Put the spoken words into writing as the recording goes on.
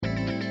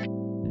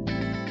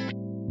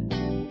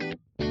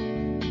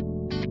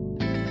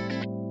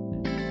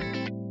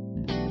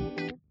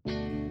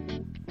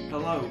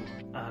Hello,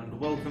 and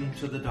welcome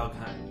to The Dog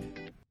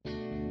Hang,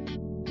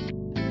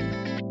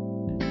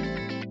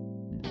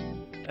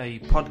 a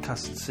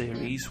podcast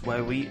series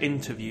where we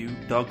interview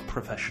dog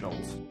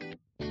professionals.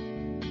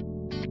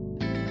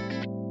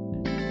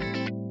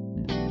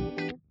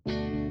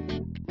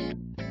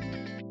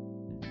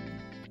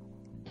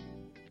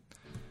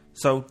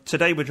 So,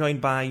 today we're joined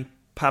by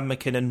Pam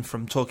Mackinnon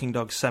from Talking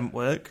Dogs Scent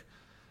Work.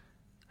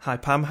 Hi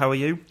Pam, how are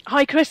you?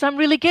 Hi Chris, I'm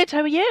really good,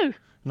 how are you?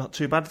 Not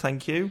too bad,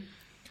 thank you.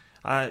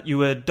 You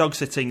were dog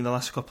sitting the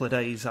last couple of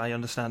days, I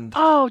understand.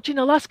 Oh, do you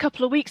know, last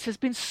couple of weeks has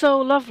been so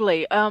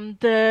lovely.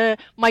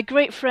 My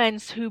great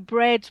friends who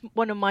bred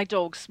one of my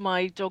dogs,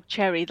 my dog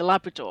Cherry, the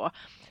Labrador,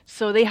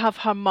 so they have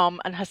her mum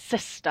and her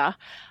sister,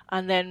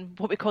 and then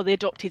what we call the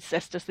adopted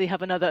sister, so they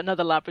have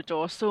another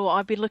Labrador. So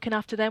I've been looking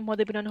after them while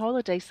they've been on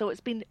holiday, so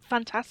it's been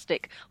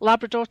fantastic.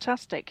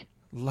 Labrador-tastic.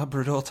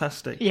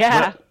 Labrador-tastic?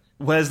 Yeah.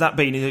 Where's that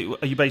been?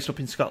 Are you based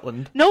up in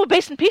Scotland? No, we're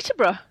based in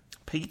Peterborough.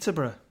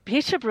 Peterborough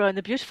And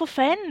the beautiful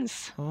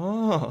fens.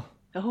 Oh,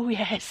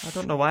 yes. I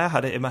don't know why I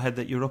had it in my head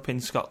that you're up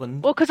in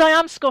Scotland. Well, because I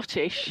am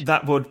Scottish.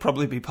 That would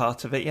probably be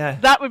part of it, yeah.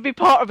 That would be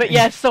part of it,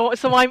 yes. So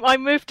I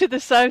moved to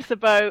the south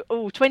about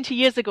 20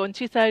 years ago in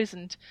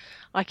 2000.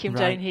 I came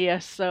down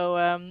here.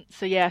 So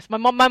yes, my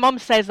mum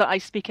says that I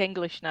speak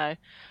English now,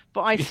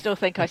 but I still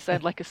think I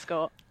sound like a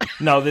Scot.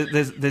 No,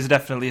 there's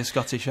definitely a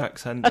Scottish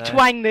accent. A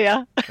twang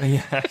there.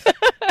 Yes.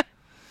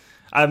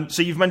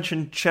 So you've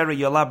mentioned Cherry,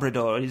 your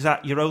Labrador. Is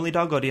that your only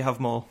dog, or do you have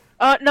more?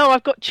 No,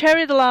 I've got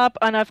Cherry the Lab,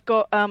 and I've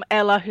got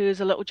Ella, who is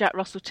a little Jack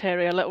Russell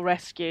Terrier, a little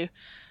rescue.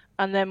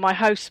 And then my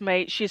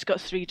housemate, she's got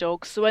 3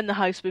 dogs. So in the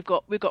house we've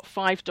got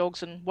 5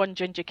 dogs and 1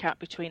 ginger cat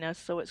between us.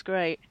 So it's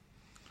great.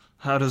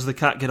 How does the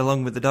cat get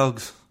along with the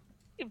dogs?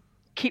 It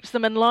keeps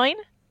them in line.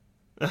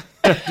 Does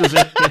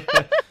it?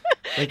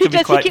 They can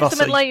be quite he keeps bossy.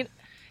 them in line.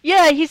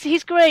 Yeah,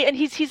 he's great, and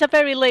he's a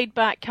very laid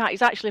back cat.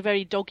 He's actually a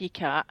very doggy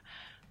cat.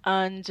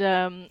 And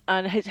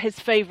his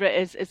favourite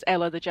is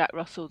Ella the Jack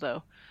Russell,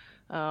 though.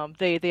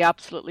 They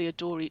absolutely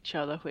adore each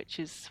other, which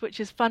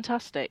is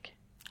fantastic.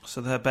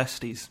 So they're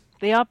besties.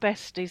 They are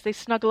besties. They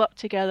snuggle up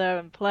together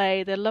and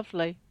play. They're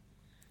lovely.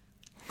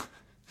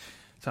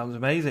 Sounds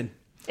amazing.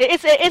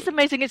 It is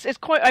amazing. It's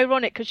quite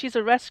ironic because she's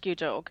a rescue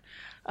dog,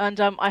 and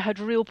I had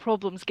real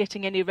problems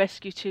getting any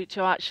rescue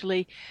to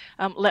actually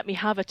let me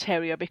have a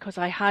terrier because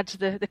I had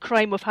the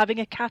crime of having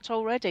a cat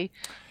already.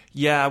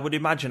 Yeah, I would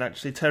imagine,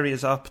 actually,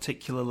 terriers are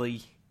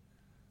particularly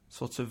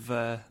sort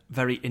of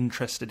very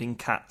interested in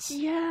cats.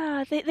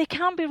 Yeah, they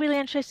can be really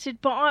interested,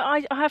 but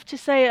I have to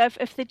say,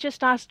 if they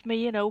just asked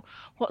me,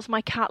 what's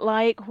my cat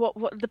like, what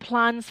are the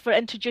plans for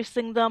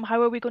introducing them, how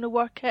are we going to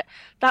work it,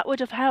 that would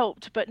have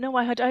helped. But no,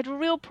 I had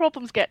real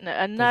problems getting it,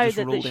 and now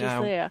that she's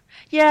there.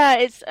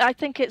 Yeah, I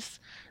think it's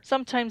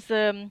sometimes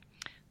the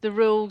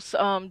rules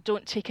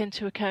don't take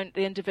into account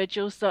the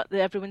individuals that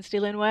everyone's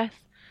dealing with.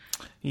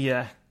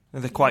 Yeah.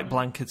 They're quite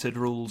blanketed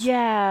rules.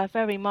 Yeah,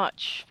 very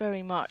much.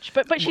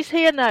 But she's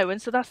here now, and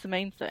so that's the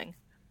main thing.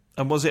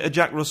 And was it a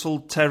Jack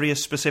Russell Terrier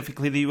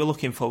specifically that you were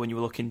looking for when you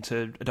were looking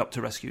to adopt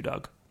a rescue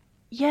dog?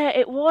 Yeah,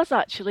 it was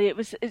actually.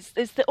 It's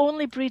the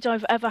only breed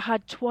I've ever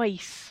had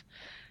twice.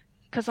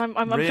 Because I'm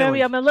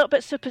a little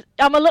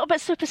bit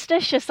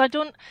superstitious. I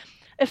don't.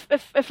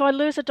 If I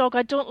lose a dog,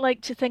 I don't like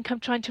to think I'm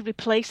trying to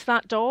replace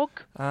that dog.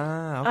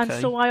 Ah, okay. And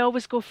so I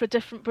always go for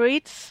different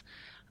breeds.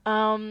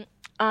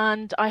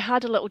 And I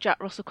had a little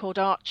Jack Russell called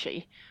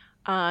Archie,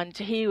 and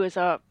he was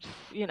I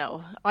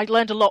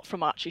learned a lot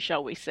from Archie,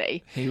 shall we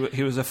say. He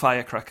was a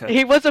firecracker.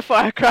 He was a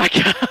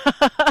firecracker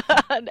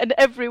in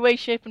every way,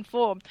 shape and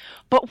form.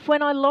 But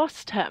when I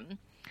lost him,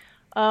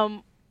 I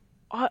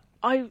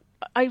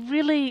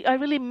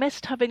really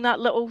missed having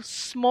that little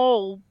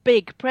small,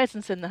 big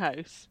presence in the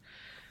house.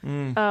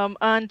 I'm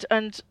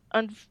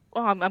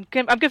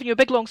giving you a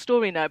big long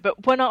story now,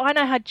 but when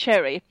I had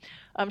Cherry,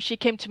 she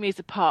came to me as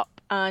a pup,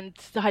 and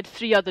I had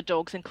 3 other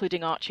dogs,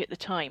 including Archie at the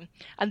time,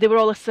 and they were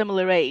all a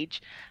similar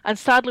age. And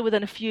sadly,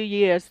 within a few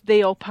years,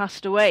 they all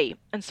passed away,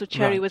 and so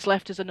Cherry was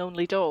left as an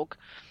only dog.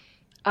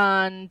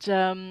 And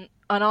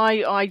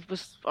I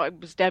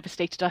was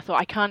devastated. I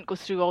thought, I can't go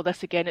through all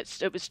this again.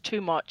 It was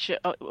too much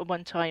at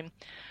one time,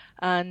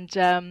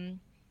 and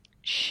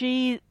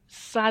she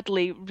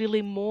sadly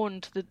really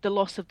mourned the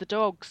loss of the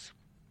dogs.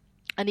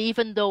 And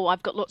even though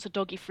I've got lots of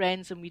doggy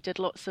friends, and we did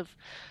lots of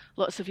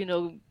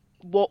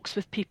walks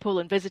with people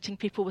and visiting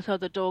people with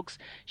other dogs,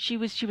 she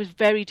was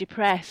very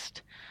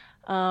depressed.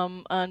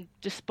 And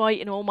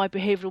despite all my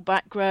behavioural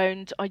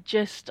background, I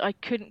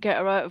couldn't get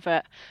her out of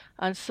it.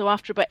 And so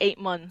after about 8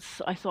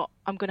 months, I thought,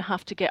 I'm going to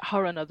have to get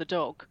her another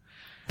dog.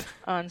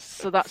 And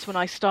so that's when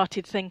I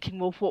started thinking,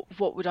 well,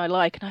 what would I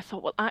like? And I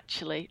thought, well,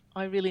 actually,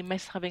 I really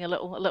miss having a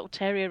little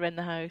terrier in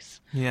the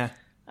house. Yeah.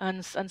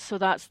 And so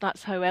that's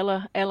how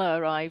Ella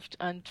arrived.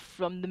 And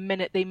from the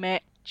minute they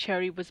met,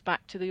 Cherry was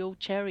back to the old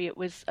Cherry. It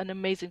was an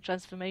amazing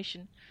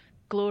transformation.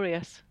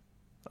 Glorious.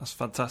 That's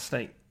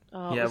fantastic.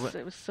 Oh, yeah,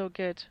 it was so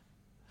good.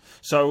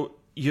 So,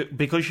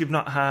 because you've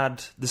not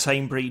had the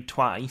same breed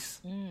twice,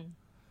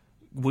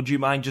 would you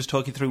mind just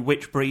talking through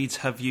which breeds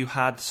have you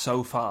had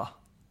so far?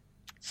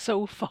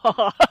 So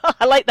far.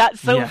 I like that,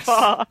 so Yes.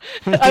 far.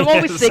 I'm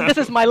always saying, this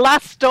is my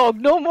last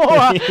dog, no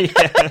more.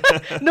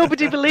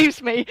 Nobody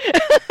believes me.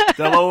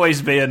 There'll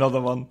always be another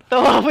one.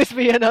 There'll always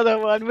be another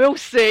one. We'll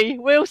see.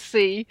 We'll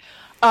see.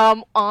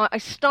 I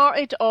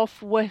started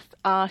off with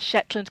a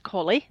Shetland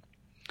Collie.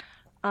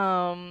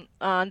 And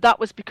that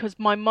was because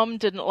my mum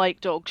didn't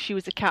like dogs. She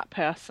was a cat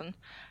person.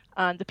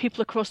 And the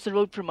people across the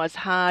road from us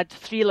had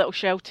 3 little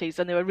Shelties,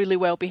 and they were really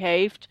well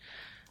behaved.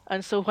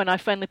 And so when I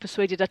finally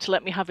persuaded her to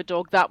let me have a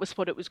dog, that was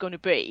what it was going to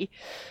be.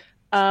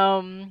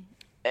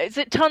 As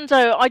it turns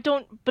out, I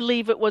don't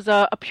believe it was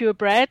a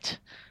purebred.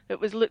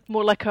 It looked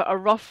more like a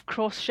rough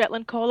cross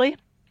Shetland Collie.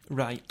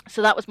 Right.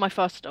 So that was my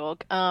first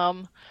dog.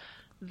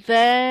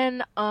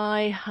 Then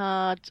I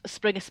had a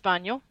Springer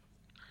Spaniel,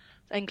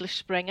 English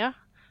Springer.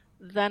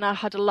 Then I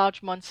had a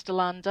large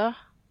Munsterlander.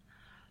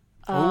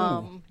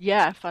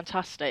 Yeah,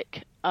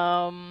 fantastic.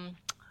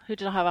 Who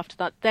did I have after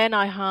that? Then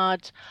I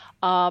had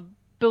a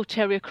Bull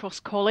Terrier Cross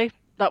Collie.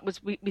 That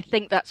was we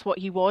think that's what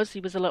he was. He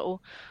was a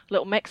little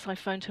mix. I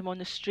found him on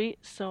the street,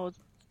 so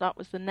that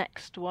was the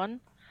next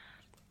one.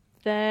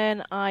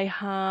 Then I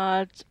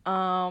had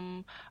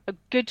a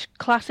good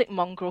classic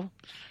mongrel.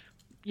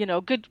 You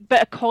know, good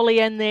bit of collie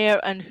in there,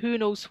 and who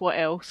knows what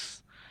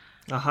else.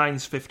 A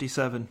Heinz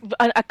 57.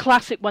 A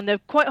classic one. They're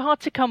quite hard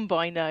to come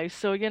by now,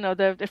 so you know,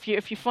 if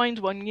you find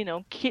one, you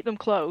know, keep them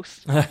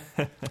close.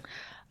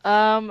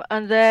 And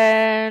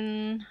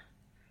then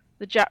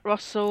the Jack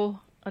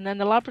Russell, and then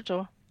the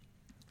Labrador.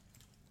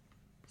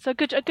 So a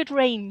good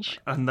range.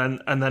 And then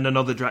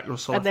another Jack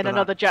Russell. And then after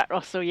another Jack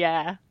Russell,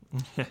 yeah.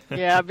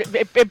 Yeah,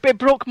 it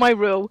broke my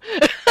rule.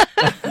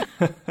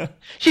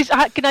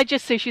 Can I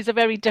just say, she's a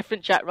very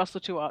different Jack Russell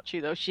to Archie,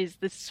 though. She's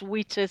the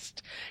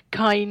sweetest,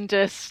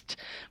 kindest,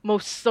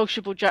 most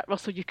sociable Jack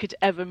Russell you could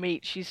ever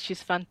meet.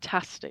 She's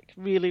fantastic.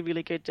 Really,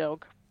 really good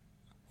dog.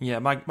 Yeah,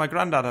 my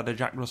granddad had a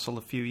Jack Russell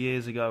a few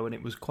years ago, and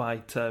it was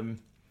quite.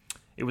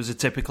 It was a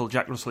typical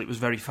Jack Russell. It was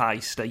very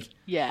feisty.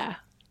 Yeah.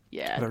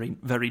 Very,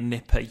 very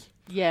nippy.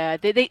 Yeah,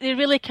 they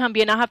really can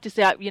be, and I have to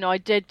say, you know, I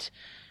did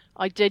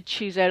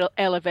choose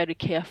Ella very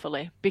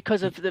carefully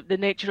because of the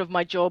nature of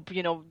my job.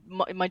 You know,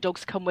 my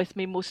dogs come with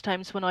me most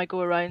times when I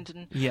go around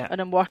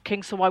and I'm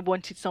working, so I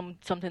wanted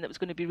something that was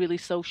going to be really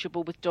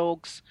sociable with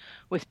dogs,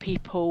 with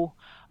people,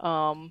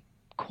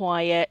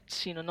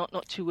 quiet, you know,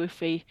 not too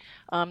woofy,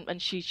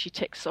 and she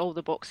ticks all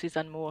the boxes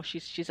and more.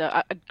 She's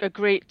a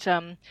great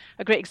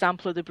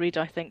example of the breed,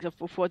 I think, of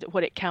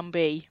what it can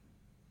be.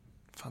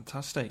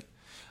 Fantastic.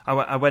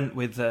 I went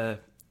with a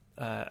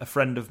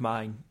friend of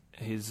mine.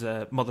 His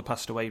mother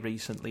passed away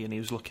recently, and he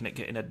was looking at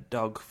getting a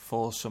dog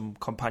for some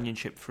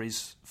companionship for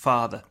his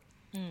father.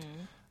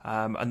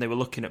 And they were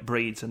looking at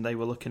breeds, and they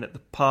were looking at the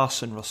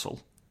Parson Russell.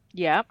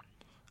 Yeah.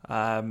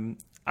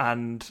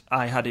 And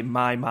I had in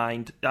my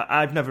mind,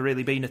 I've never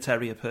really been a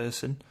terrier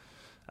person.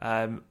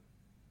 I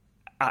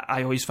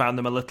always found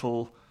them a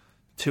little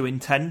too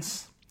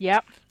intense.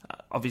 Yeah.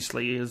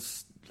 Obviously,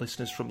 as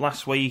listeners from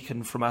last week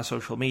and from our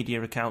social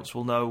media accounts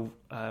will know,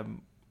 I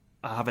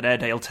have an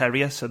Airedale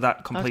Terrier, so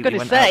that completely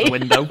went out the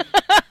window.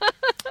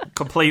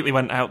 Completely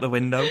went out the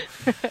window.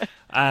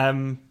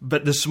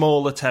 But the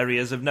smaller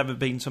terriers have never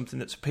been something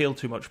that's appealed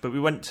too much. But we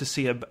went to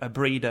see a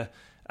breeder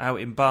out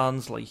in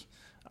Barnsley,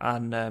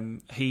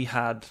 and he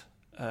had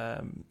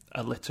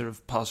a litter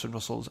of Parson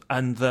Russells,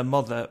 and the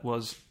mother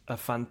was a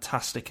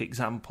fantastic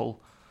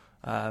example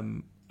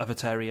of a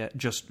terrier,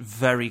 just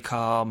very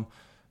calm,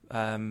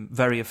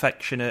 very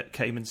affectionate,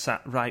 came and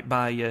sat right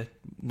by you,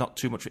 not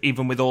too much,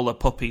 even with all the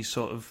puppies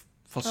sort of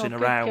fussing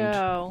around.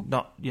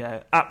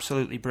 Girl.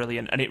 Absolutely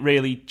brilliant, and it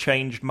really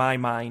changed my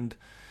mind.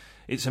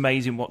 It's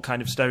amazing what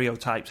kind of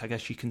stereotypes I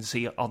guess you can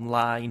see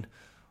online,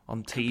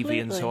 on TV Completely.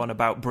 and so on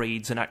about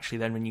breeds, and actually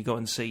then when you go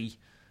and see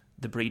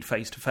the breed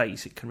face to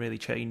face, it can really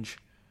change.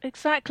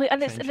 Exactly,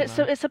 and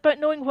it's about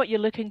knowing what you're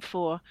looking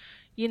for.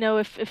 You know,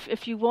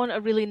 if you want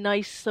a really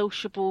nice,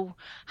 sociable,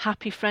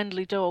 happy,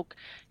 friendly dog,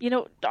 you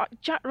know,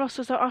 Jack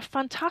Russells are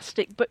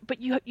fantastic,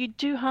 but you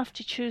do have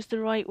to choose the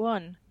right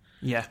one.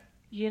 Yeah.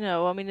 You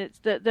know, I mean,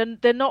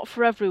 they're not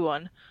for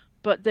everyone,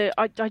 but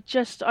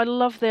I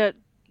love their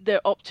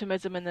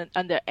optimism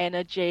and their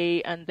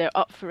energy, and they're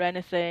up for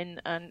anything,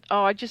 and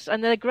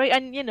they're great,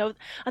 and you know,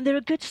 and they're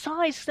a good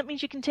size. That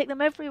means you can take them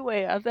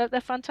everywhere.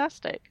 They're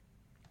fantastic.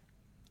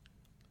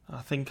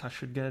 I think I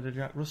should get a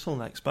Jack Russell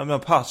next, but no,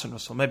 Parson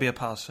Russell, maybe a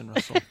Parson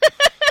Russell.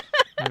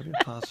 Maybe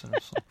a Parson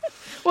Russell.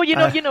 Well, you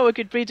know a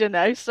good breeder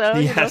now, so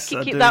yes,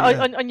 keep that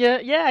on your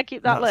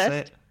keep that That's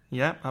list. It.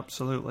 Yeah,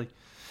 absolutely.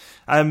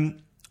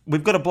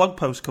 We've got a blog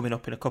post coming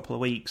up in a couple of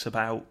weeks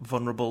about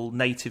vulnerable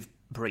native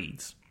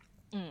breeds.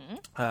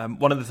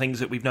 One of the things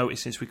that we've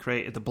noticed since we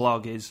created the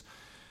blog is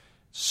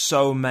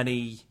so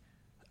many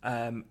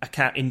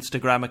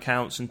Instagram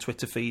accounts and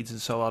Twitter feeds and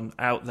so on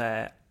out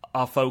there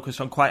are focused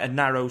on quite a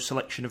narrow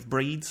selection of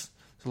breeds.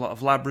 There's a lot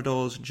of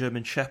Labradors and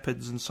German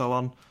Shepherds and so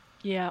on.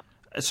 Yeah.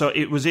 So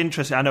it was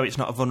interesting. I know it's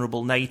not a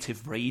vulnerable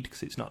native breed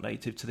because it's not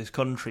native to this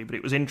country, but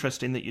it was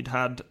interesting that you'd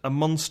had a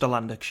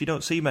Munsterlander, because you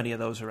don't see many of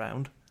those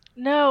around.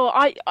 No,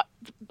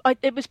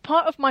 it was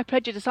part of my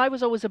prejudice. I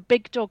was always a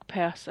big dog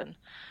person,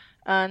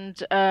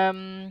 and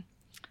I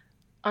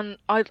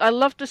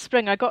loved the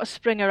Springer. I got a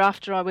Springer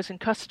after I was in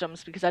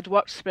customs because I'd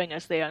worked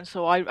Springers there, and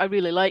so I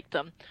really liked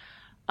them.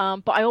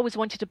 But I always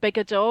wanted a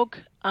bigger dog,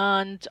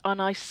 and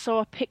I saw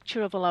a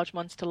picture of a large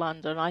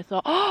Munsterlander, and I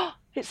thought, oh,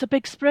 it's a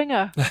big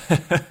Springer.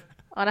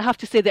 And I have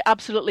to say they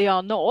absolutely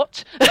are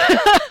not.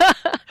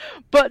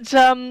 But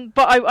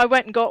I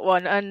went and got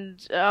one,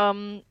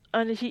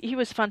 and he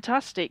was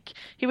fantastic.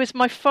 He was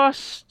my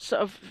first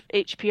sort of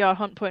HPR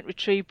Hunt Point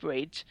Retrieve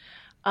breed,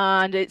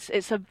 and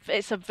it's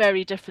a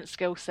very different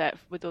skill set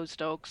with those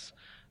dogs.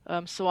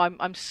 So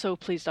I'm so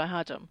pleased I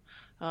had him.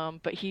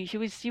 But he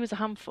was a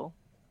handful.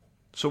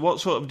 So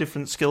what sort of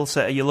different skill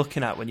set are you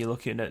looking at when you're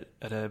looking at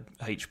a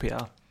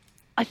HPR?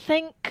 I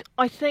think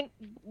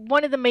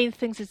one of the main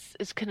things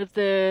is kind of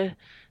the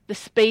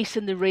space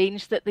and the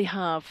range that they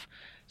have.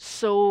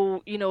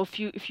 So, you know, if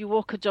you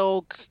walk a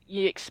dog,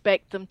 you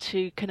expect them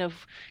to kind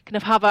of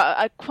have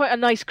a quite a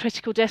nice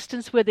critical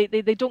distance where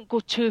they don't go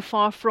too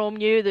far from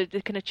you. They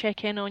kind of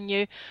check in on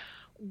you.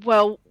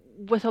 Well,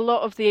 with a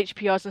lot of the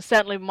HPRs, and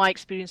certainly my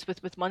experience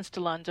with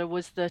Munsterlander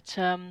was that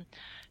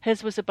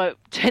his was about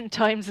 10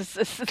 times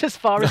as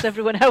far as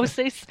everyone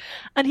else's,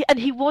 and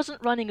he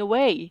wasn't running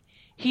away.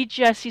 He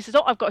says,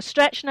 "Oh, I've got a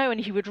stretch now," and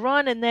he would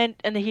run,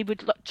 and he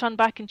would turn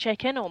back and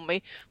check in on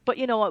me. But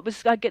you know,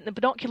 I'd get the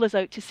binoculars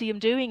out to see him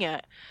doing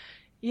it.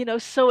 You know,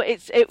 so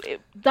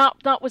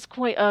that was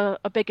quite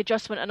a big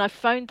adjustment, and I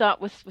found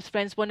that with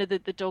friends. One of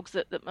the dogs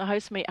that my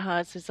housemate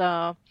has is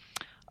a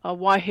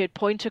wire-haired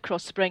pointer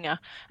cross Springer,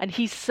 and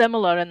he's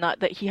similar in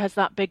that he has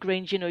that big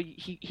range. You know,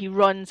 he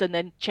runs and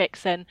then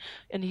checks in,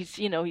 and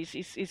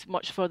he's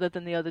much further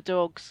than the other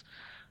dogs.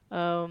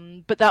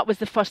 But that was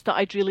the first that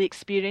I'd really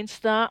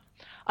experienced that.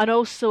 And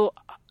also,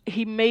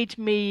 he made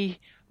me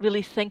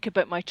really think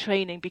about my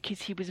training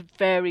because he was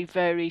very,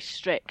 very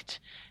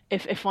strict.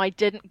 If I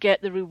didn't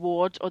get the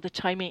reward or the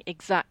timing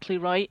exactly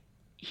right,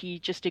 he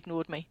just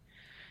ignored me.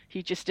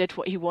 He just did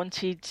what he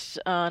wanted,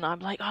 and I'm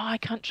like, oh, I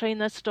can't train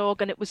this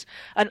dog.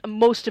 And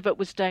most of it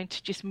was down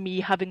to just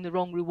me having the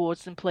wrong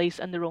rewards in place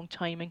and the wrong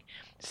timing.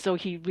 So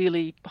he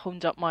really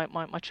honed up my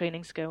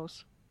training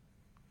skills.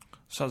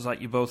 Sounds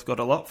like you both got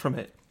a lot from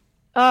it.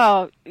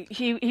 Oh,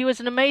 he was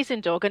an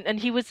amazing dog, and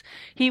he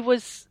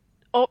was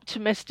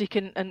optimistic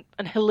and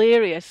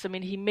hilarious. I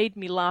mean, he made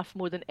me laugh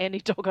more than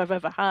any dog I've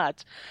ever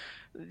had.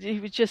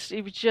 He was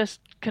just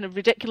kind of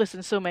ridiculous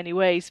in so many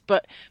ways,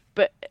 but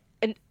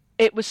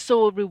it was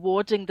so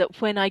rewarding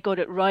that when I got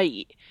it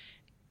right,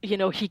 you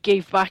know, he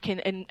gave back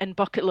in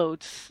bucket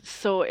loads.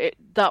 So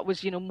that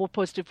was, you know, more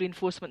positive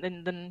reinforcement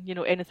than you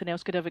know anything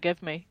else could ever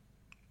give me.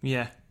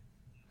 Yeah,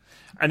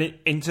 and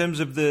in terms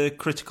of the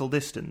critical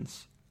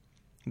distance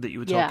that you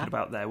were talking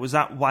about there, was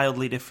that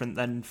wildly different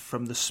than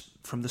from the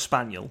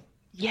Spaniel?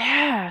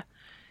 Yeah.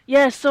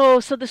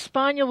 So the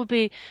Spaniel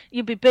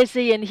you'd be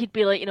busy, and he'd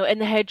be like, you know, in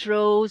the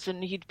hedgerows,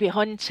 and he'd be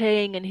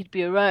hunting, and he'd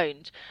be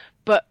around,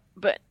 but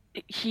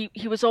he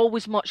was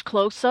always much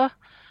closer,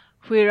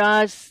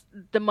 whereas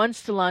the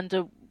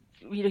Munsterlander,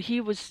 you know, he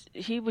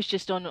was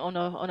just on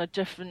a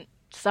different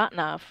sat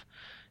nav.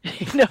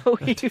 You know,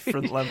 a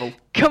different level.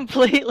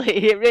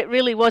 Completely, it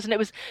really was, and it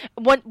was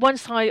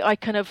once I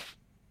kind of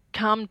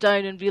calmed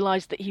down and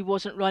realised that he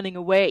wasn't running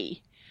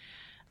away,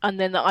 and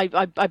then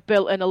I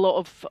built in a lot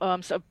of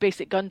sort of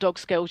basic gun dog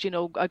skills. You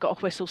know, I got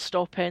a whistle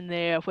stop in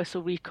there, a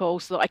whistle recall,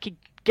 so that I could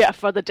get a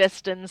further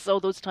distance, all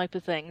those type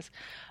of things.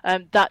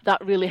 That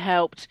really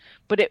helped,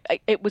 but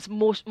it was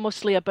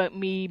mostly about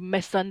me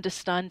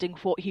misunderstanding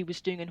what he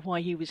was doing and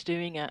why he was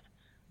doing it.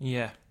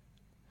 Yeah.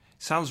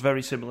 Sounds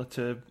very similar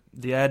to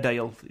the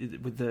Airedale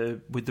with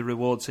the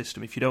reward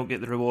system. If you don't get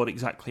the reward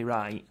exactly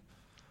right,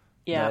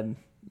 then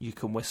you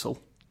can whistle.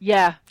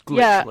 Yeah,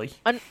 glitchily.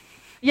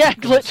 Yeah,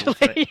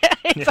 glitchily. Yeah,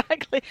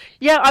 exactly.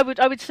 Yeah, I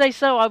would say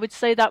so. I would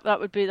say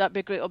that'd be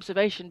a great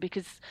observation,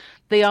 because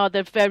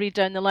they're very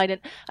down the line,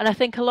 and I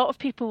think a lot of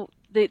people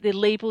they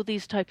label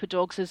these type of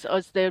dogs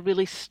as they're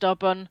really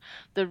stubborn,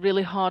 they're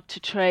really hard to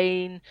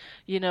train,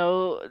 you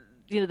know,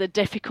 they're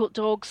difficult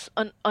dogs,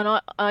 and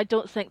I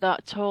don't think that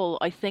at all.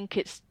 I think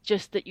it's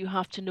just that you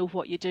have to know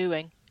what you're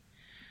doing.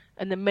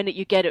 And the minute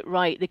you get it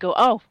right, they go,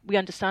 oh, we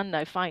understand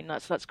now, fine,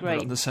 that's great.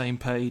 We're on the same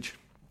page.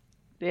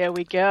 There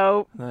we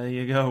go. There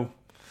you go.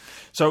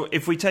 So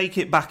if we take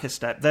it back a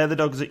step, they're the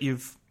dogs that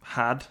you've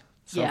had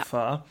so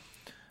far.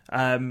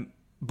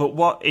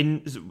 But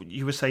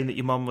you were saying that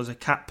your mum was a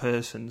cat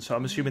person, so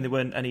I'm assuming there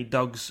weren't any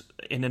dogs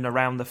in and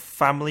around the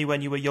family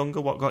when you were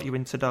younger. What got you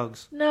into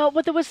dogs? No,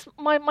 but there was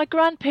my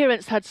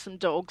grandparents had some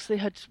dogs. They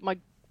had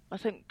I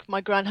think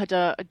my gran had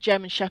a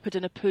German Shepherd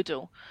and a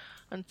poodle,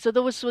 and so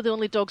those were the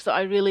only dogs that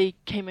I really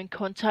came in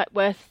contact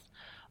with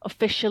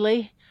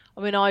officially.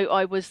 I mean,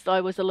 I was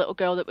a little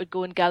girl that would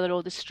go and gather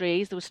all the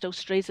strays. There were still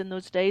strays in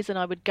those days, and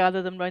I would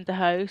gather them round the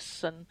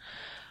house.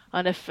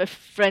 And if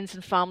friends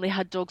and family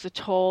had dogs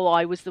at all,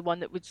 I was the one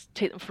that would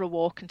take them for a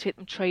walk and take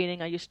them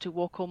training. I used to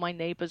walk all my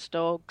neighbours'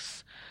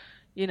 dogs.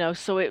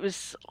 So it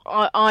was,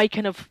 I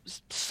kind of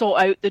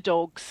sought out the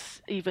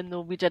dogs, even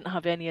though we didn't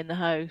have any in the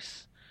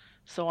house.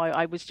 So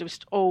I was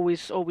just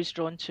always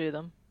drawn to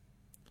them.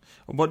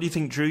 What do you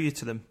think drew you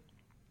to them?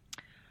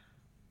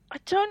 I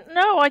don't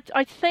know.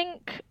 I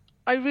think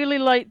I really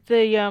liked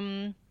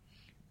the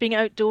being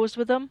outdoors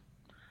with them,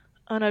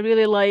 and I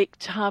really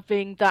liked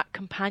having that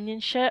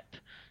companionship,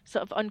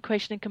 sort of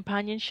unquestioning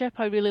companionship.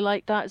 I really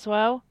liked that as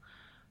well.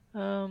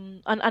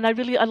 And I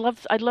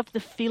love the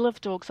feel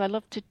of dogs. I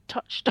love to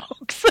touch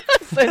dogs.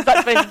 So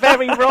that's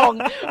very wrong,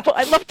 but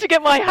I love to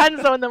get my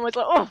hands on them. I was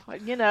like,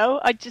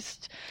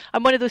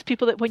 I'm one of those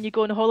people that when you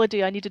go on a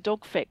holiday, I need a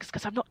dog fix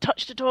because I've not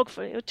touched a dog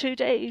for 2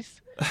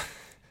 days.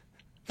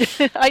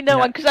 I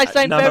know, because I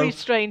sound very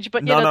strange,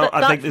 but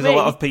I think there's a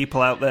lot of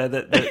people out there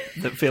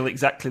that feel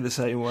exactly the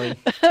same way.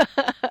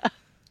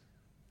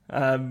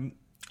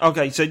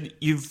 Okay, so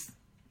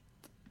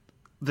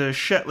the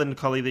Shetland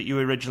collie that you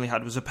originally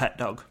had was a pet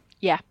dog.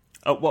 Yeah.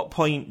 At what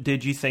point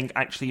did you think,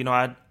 actually,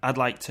 I'd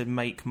like to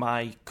make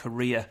my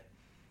career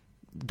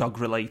dog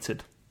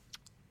related?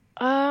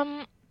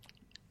 It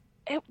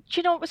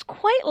was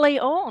quite late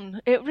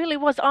on. It really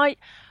was. I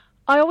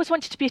always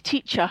wanted to be a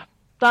teacher.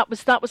 That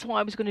was what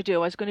I was going to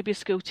do. I was going to be a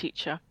school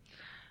teacher.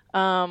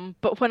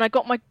 But when I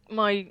got my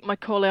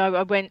collie,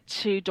 I went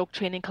to dog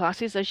training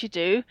classes, as you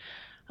do,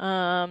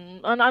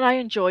 and I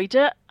enjoyed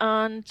it.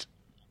 And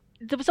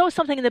there was always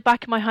something in the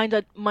back of my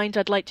mind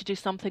I'd like to do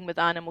something with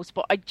animals,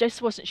 but I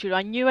just wasn't sure.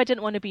 I knew I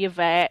didn't want to be a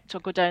vet or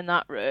go down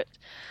that route,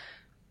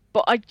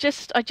 but I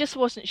just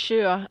wasn't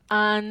sure.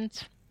 And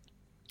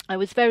I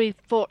was very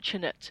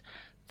fortunate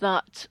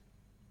that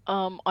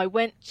I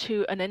went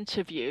to an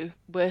interview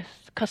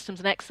with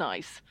Customs and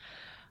Excise.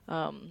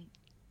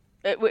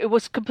 It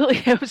was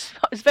completely, it was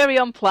very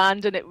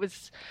unplanned, and it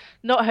was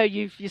not how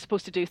you're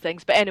supposed to do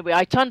things. But anyway,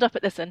 I turned up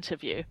at this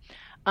interview,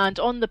 and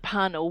on the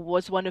panel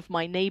was one of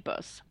my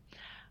neighbours.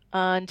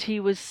 And he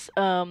was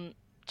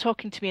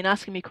talking to me and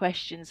asking me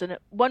questions. And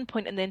at one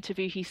point in the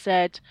interview, he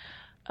said,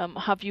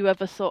 have you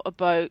ever thought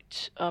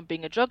about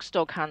being a drugs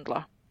dog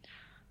handler?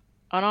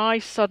 And I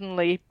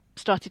suddenly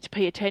started to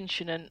pay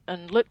attention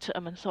and looked at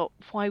him and thought,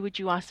 why would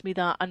you ask me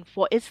that? And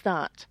what is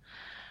that?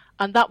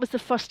 And that was the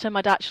first time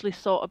I'd actually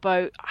thought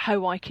about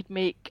how I could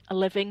make a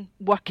living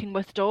working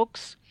with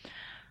dogs.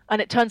 And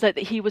it turns out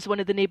that he was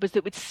one of the neighbours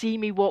that would see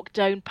me walk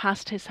down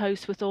past his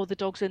house with all the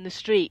dogs in the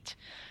street.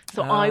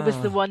 So I was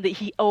the one that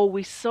he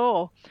always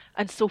saw.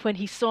 And so when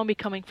he saw me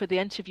coming for the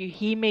interview,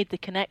 he made the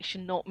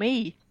connection, not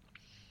me.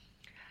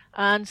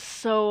 And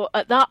so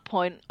at that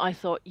point, I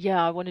thought,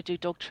 yeah, I want to do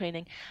dog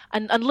training.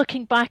 And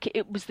looking back,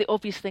 it was the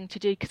obvious thing to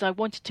do because I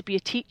wanted to be a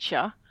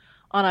teacher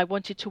and I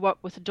wanted to work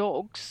with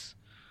dogs.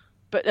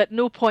 But at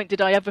no point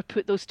did I ever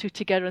put those two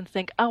together and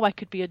think, oh, I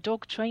could be a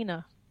dog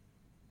trainer.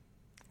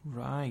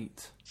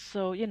 Right.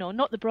 So,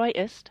 not the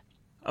brightest.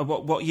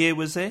 What year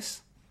was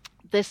this?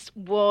 This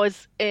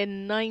was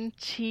in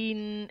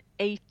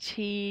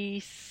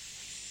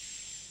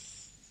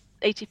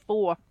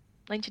 1984.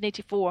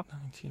 1984.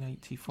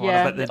 1984.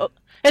 Yeah,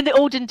 in the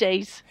olden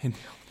days. In the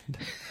olden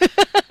days.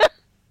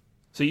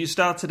 So you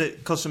started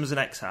at Customs and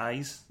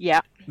Excise?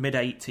 Yeah.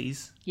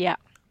 Mid-80s? Yeah.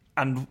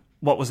 And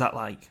what was that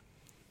like?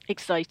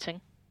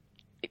 Exciting.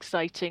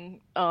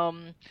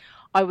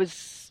 I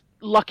was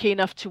lucky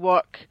enough to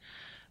work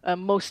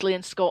mostly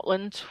in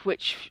Scotland,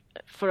 which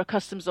for a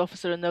customs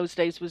officer in those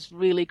days was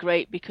really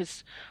great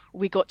because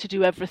we got to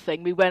do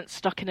everything. We weren't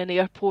stuck in an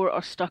airport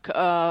or stuck at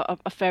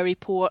a ferry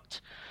port.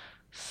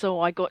 So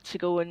I got to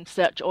go and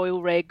search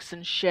oil rigs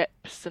and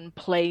ships and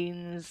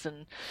planes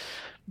and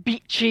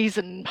beaches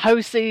and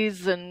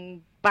houses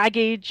and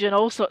baggage and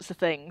all sorts of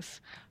things.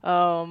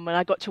 And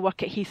I got to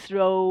work at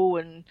Heathrow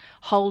and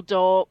Hull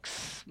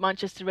Docks,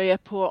 Manchester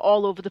Airport,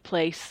 all over the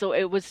place. So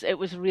it was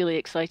a really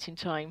exciting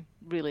time.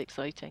 Really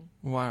exciting.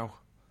 Wow.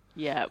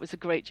 Yeah, it was a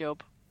great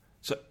job.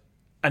 So,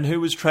 and who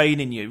was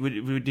training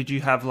you? Did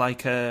you have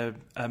like a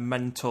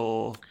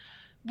mentor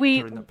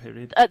during that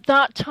period? At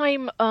that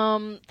time,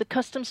 the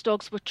customs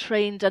dogs were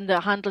trained and the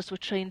handlers were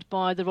trained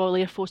by the Royal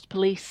Air Force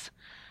Police.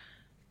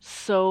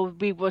 So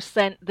we were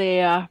sent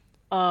there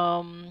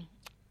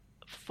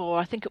for,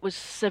 I think it was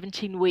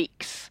 17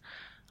 weeks.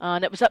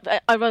 And it was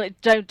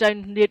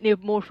down near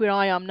more where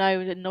I am now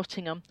in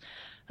Nottingham.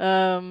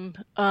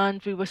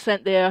 And we were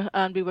sent there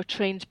and we were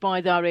trained by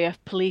the RAF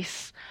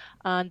police,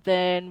 and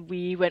then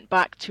we went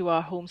back to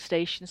our home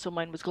station, so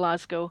mine was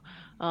Glasgow,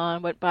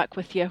 and went back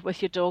with your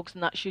dogs,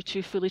 and that's you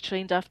two fully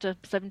trained after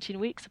 17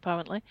 weeks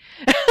apparently.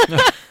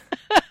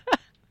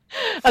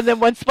 And then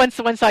once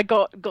I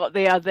got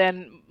there,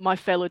 then my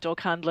fellow dog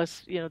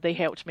handlers, they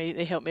helped me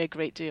a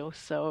great deal,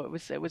 so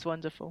it was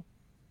wonderful.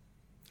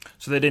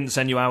 So they didn't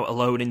send you out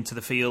alone into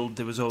the field,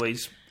 there was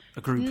always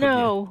a group of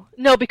you?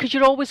 No, because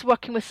you're always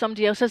working with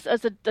somebody else.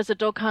 As a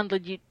dog handler,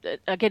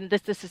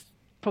 this has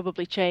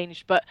probably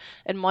changed, but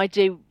in my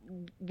day,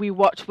 we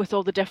worked with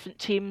all the different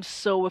teams.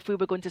 So if we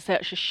were going to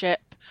search a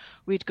ship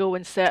we'd go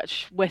and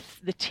search with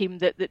the team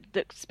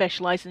that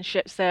specialise in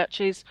ship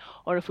searches,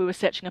 or if we were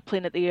searching a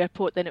plane at the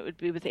airport, then it would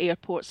be with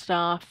airport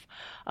staff.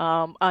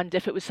 And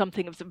if it was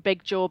something, it was a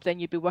big job, then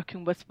you'd be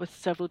working with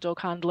several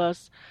dog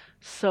handlers.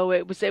 So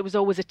it was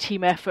always a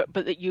team effort,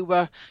 but that you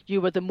were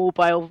the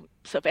mobile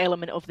sort of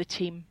element of the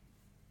team.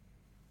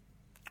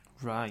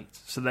 Right.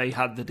 So they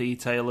had the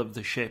detail of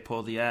the ship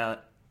or the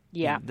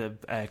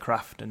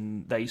aircraft,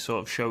 and they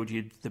sort of showed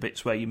you the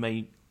bits where you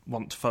may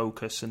want to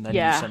focus, and then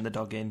you send the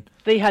dog in.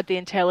 They had the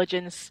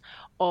intelligence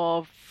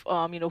of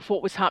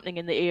what was happening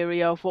in the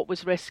area, of what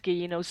was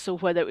risky, so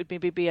whether it would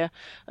maybe be a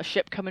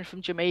ship coming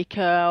from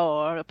Jamaica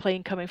or a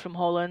plane coming from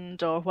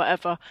Holland or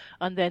whatever,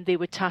 and then they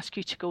would task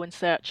you to go and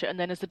search it. And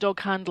then as the dog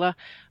handler,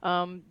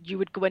 you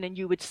would go in and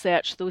you would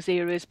search those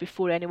areas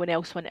before anyone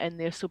else went in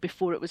there. So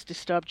before it was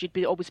disturbed,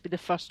 you'd always be the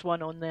first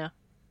one on there.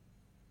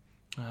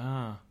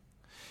 Ah.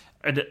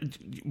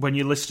 And when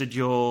you listed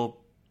your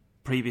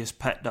previous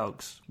pet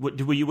dogs,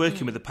 were you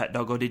working with a pet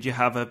dog, or did you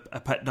have a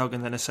pet dog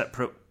and then a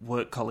separate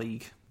work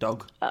colleague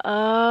dog?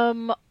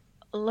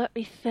 Let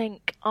me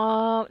think.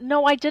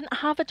 No, I didn't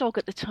have a dog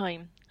at the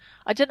time.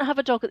 And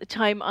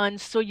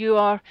so you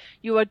are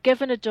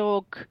given a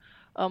dog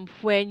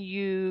when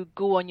you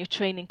go on your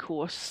training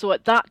course. So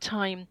at that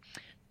time,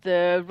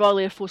 the Royal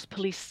Air Force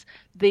Police,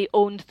 they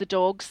owned the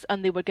dogs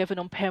and they were given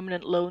on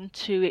permanent loan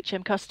to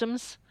HM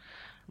Customs.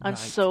 And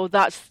so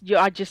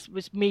I just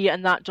was me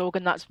and that dog,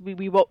 and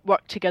we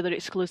worked together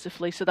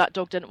exclusively. So that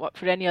dog didn't work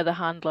for any other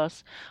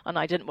handlers, and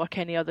I didn't work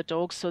any other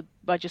dogs. So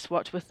I just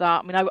worked with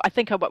that. I mean, I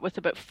think I worked with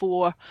about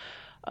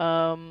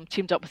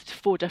teamed up with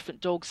 4 different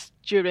dogs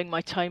during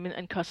my time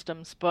in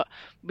customs. But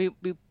we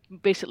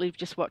basically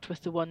just worked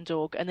with the one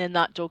dog, and then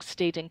that dog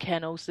stayed in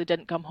kennels. They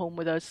didn't come home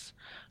with us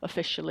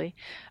officially.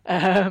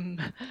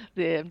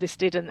 They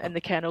stayed in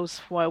the kennels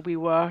while we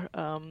were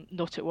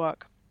not at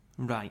work.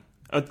 Right.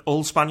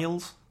 All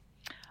spaniels?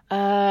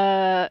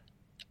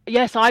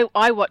 Yes,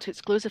 I worked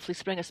exclusively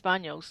Springer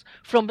Spaniels.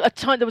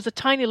 There was a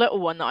tiny little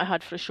one that I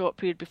had for a short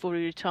period before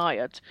he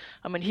retired.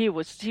 I mean, he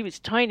was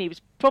tiny. He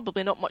was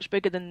probably not much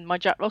bigger than my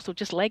Jack Russell,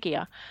 just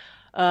leggier.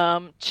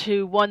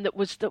 To one that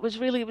was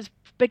really, it was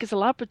big as a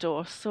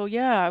Labrador. So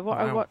yeah, I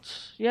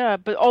watched. Yeah,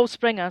 but all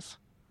Springers.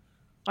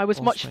 I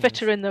was much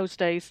fitter in those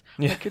days.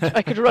 Yeah.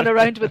 I could run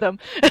around with them.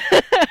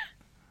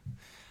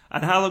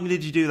 And how long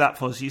did you do that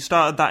for? So you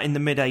started that in the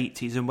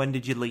mid-'80s, and when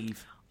did you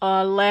leave?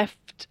 I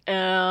left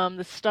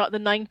the start of the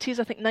 90s,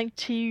 I think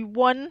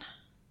 91.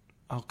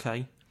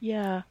 Okay.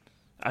 Yeah.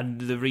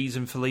 And the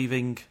reason for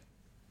leaving?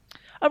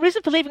 A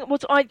reason for leaving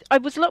was I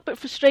was a little bit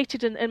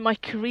frustrated in my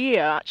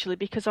career, actually,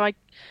 because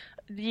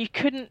you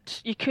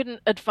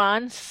couldn't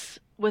advance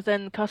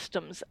within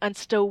customs and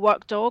still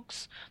work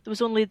dogs. There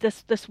was only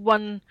this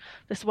one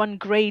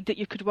grade that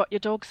you could work your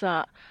dogs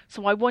at.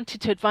 So I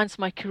wanted to advance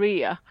my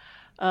career.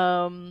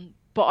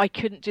 But I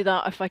couldn't do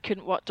that if I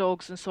couldn't work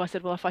dogs, and so I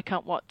said, well, if I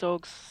can't work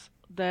dogs,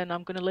 then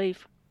I'm going to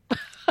leave.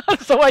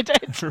 So I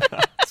did.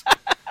 Right.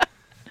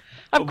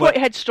 I'm quite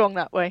headstrong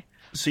that way.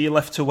 So you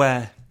left to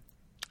where?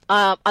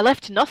 I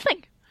left to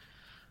nothing.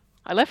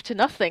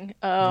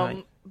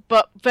 Right.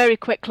 But very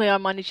quickly I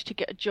managed to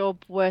get a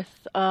job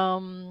with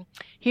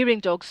hearing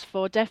dogs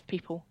for deaf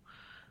people,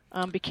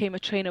 and became a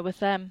trainer with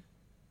them.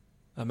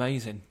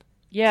 Amazing.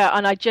 Yeah,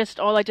 and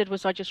all I did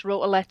was I just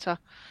wrote a letter.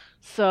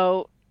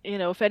 So,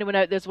 if anyone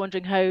out there's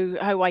wondering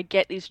how I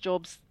get these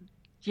jobs,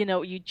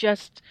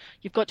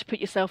 you've got to put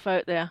yourself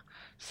out there.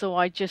 So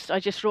I just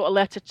wrote a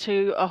letter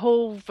to a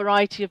whole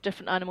variety of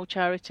different animal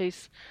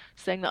charities,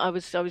 saying that I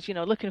was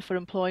looking for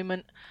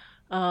employment,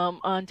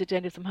 and did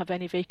any of them have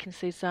any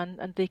vacancies,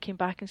 and they came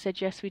back and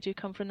said, yes, we do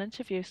come for an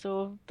interview.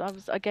 So I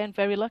was, again,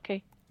 very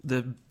lucky.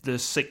 The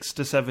 6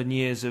 to 7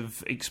 years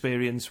of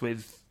experience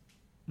with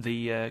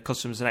the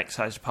Customs and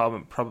Excise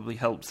Department probably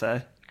helped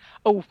there.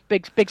 Oh,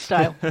 big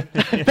style.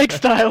 Big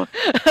style.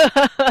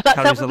 That's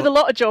helped with a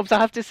lot of jobs, I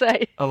have to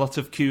say. A lot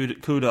of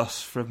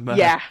kudos from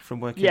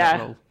working that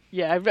role.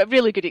 Yeah,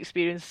 really good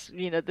experience,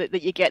 that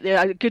you get there.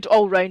 A good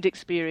all-round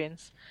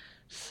experience.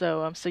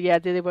 So yeah,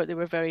 they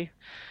were very,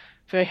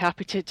 very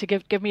happy to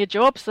give me a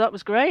job. So that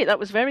was great. That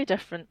was very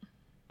different.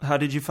 How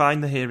did you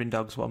find the hearing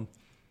dogs one?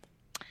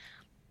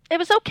 It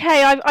was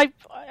okay.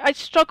 I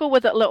struggle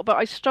with it a little bit.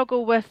 I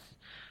struggle with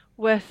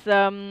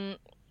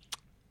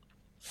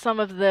some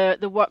of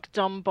the work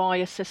done by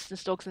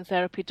assistance dogs and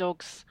therapy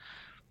dogs,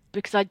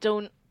 because I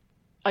don't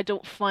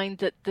find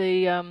that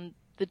the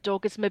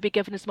dog is maybe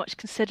given as much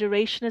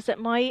consideration as it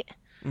might.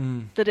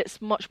 That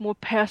it's much more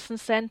person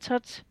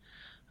centered,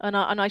 and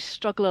I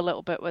struggle a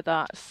little bit with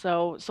that.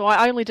 So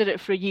I only did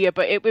it for a year,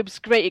 but it was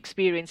a great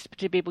experience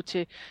to be able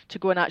to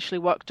go and actually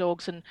work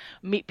dogs and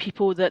meet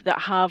people that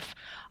have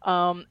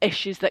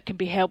issues that can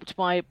be helped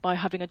by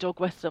having a dog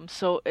with them.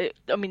 So it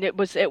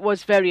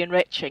was very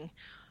enriching.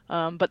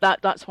 But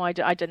that's why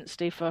I didn't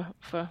stay for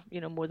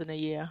more than a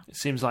year. It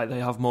seems like they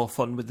have more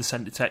fun with the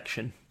scent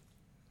detection.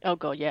 Oh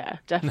god, yeah,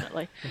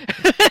 definitely.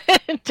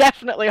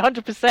 Definitely,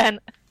 100%.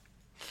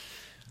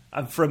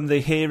 And from the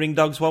hearing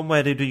dogs one,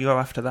 where did you go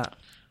after that?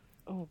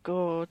 Oh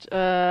god,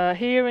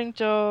 hearing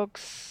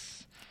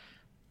dogs.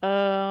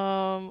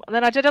 And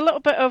then I did a little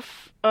bit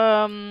of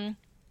I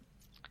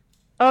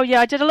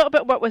did a little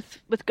bit of work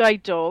with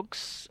guide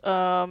dogs,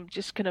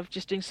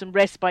 just doing some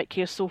respite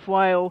care. So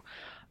while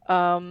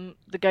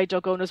the guide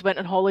dog owners went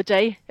on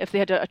holiday, if they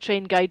had a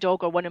trained guide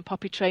dog or one in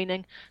puppy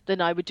training, then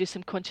I would do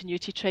some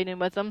continuity training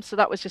with them. So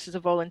that was just as a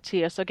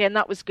volunteer. So again,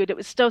 that was good. It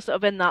was still sort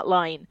of in that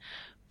line,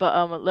 but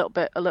a little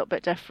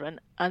bit different.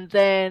 And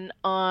then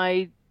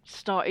I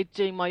started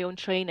doing my own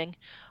training.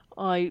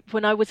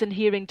 When I was in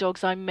hearing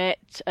dogs, I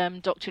met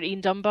Dr.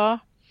 Ian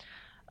Dunbar.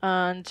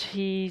 And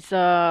he's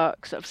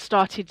sort of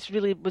started,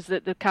 really was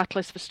the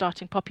catalyst for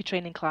starting puppy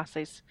training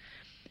classes.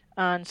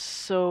 And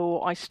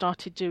so I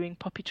started doing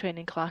puppy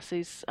training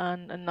classes,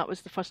 and that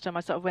was the first time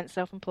I sort of went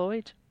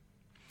self-employed.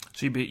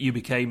 So you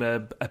became a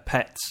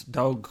pet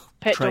dog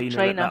trainer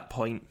at that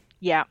point?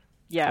 Yeah.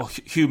 Or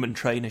human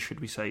trainer,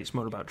 should we say? It's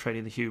more about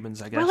training the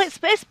humans, I guess. Well,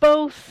 it's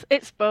both.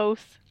 It's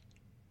both.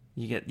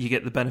 You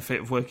get the benefit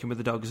of working with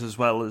the dogs as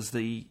well as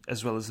the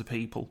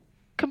people.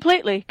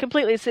 Completely.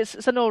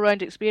 It's an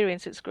all-round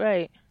experience. It's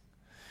great.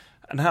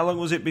 And how long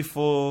was it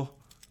before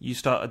you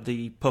started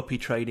the puppy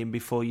training,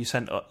 before you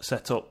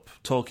set up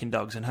Talking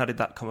Dogs, and how did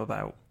that come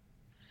about?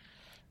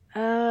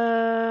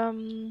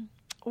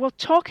 Well,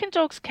 Talking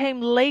Dogs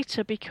came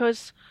later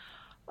because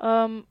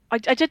I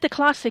did the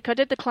classic. I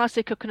did the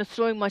classic of kind of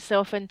throwing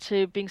myself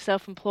into being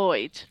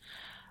self-employed,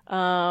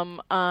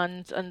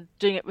 and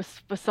doing it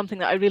with something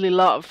that I really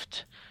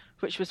loved,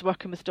 which was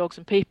working with dogs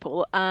and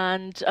people.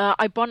 And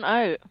I burnt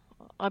out,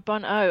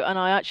 and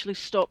I actually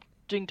stopped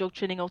doing dog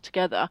training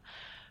altogether.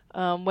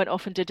 Went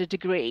off and did a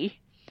degree,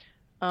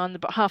 and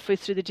about halfway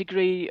through the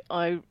degree,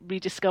 I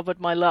rediscovered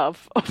my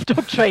love of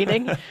dog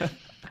training.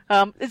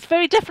 It's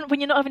very different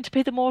when you're not having to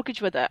pay the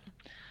mortgage with it,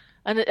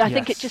 and I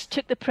think it just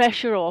took the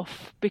pressure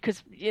off,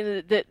 because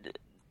the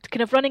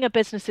kind of running a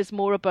business is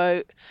more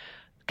about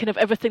kind of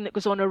everything that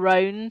goes on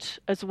around,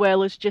 as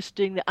well as just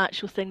doing the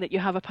actual thing that you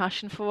have a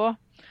passion for.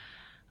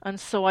 And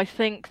so I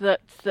think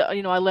that I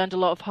learned a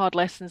lot of hard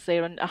lessons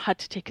there, and I had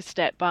to take a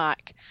step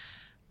back.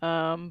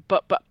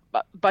 But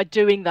by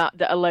doing that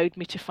allowed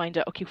me to find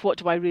out, okay, what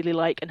do I really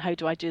like, and how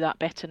do I do that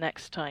better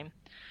next time?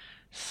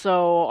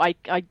 So I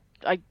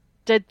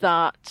did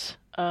that,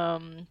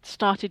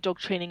 started dog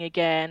training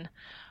again,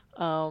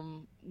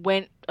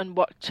 went and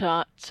worked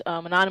at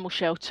an animal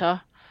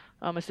shelter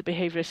as a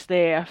behaviourist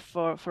there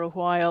for a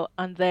while,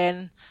 and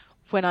then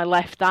when I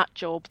left that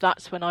job,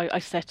 that's when I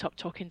set up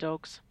Talking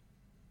Dogs.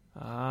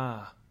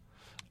 Ah.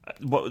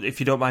 What, if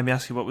you don't mind me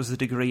asking, what was the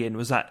degree in?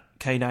 Was that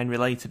canine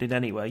related in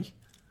any way?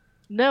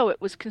 No, it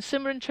was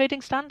Consumer and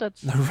Trading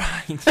Standards.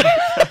 Right.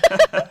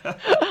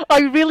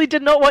 I really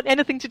did not want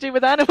anything to do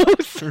with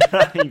animals.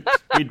 Right.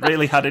 You'd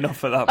really had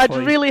enough at that point.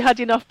 I'd really had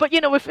enough. But,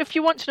 if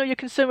you want to know your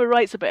consumer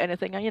rights about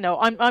anything,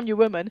 I'm your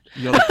woman.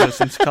 You're the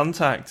person to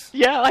contact.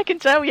 Yeah, I can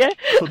tell you.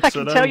 I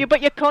can tell you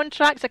about your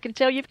contracts. I can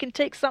tell you if you can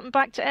take something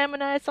back to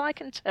M&S. I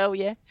can tell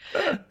you.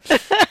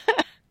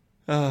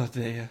 Oh,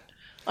 dear.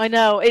 I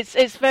know,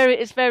 it's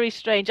very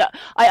strange.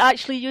 I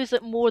actually use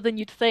it more than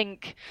you'd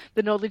think,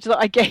 the knowledge that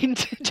I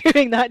gained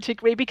doing that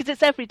degree, because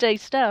it's everyday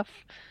stuff.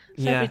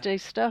 Everyday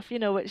stuff.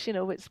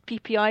 It's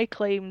PPI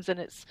claims, and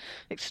it's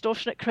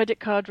extortionate credit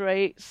card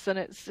rates, and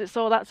it's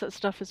all that sort of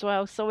stuff as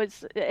well. So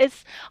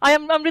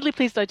I'm really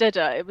pleased I did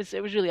it. It was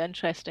really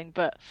interesting,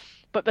 but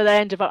by the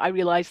end of it, I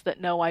realised that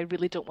no, I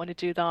really don't want to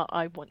do that.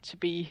 I want to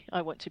be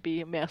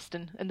immersed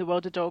in the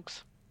world of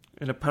dogs.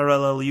 In a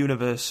parallel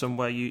universe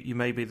somewhere, you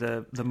may be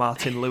the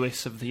Martin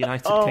Lewis of the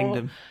United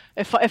Kingdom.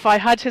 If I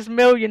had his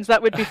millions,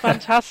 that would be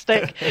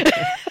fantastic.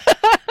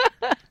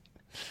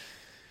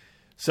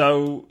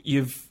 So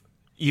you've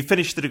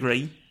finished the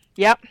degree.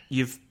 Yep.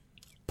 You've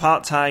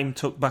part-time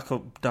took back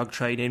up dog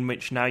training,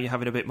 which now you're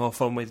having a bit more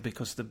fun with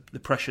because the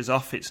pressure's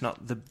off. It's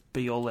not the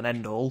be-all and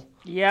end-all.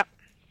 Yep.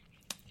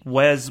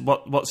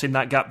 What's in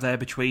that gap there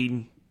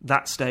between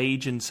that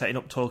stage and setting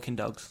up Talking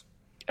Dogs?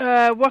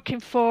 Working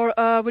for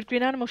Wood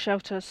Green Animal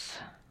Shelters.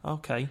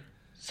 Okay.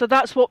 So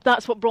that's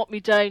what brought me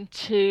down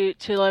to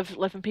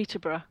live in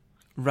Peterborough.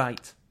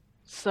 Right.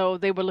 So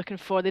they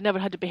never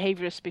had a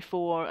behaviourist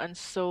before, and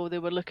so they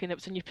were looking, it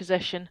was a new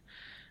position.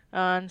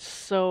 And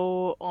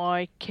so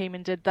I came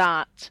and did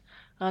that,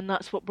 and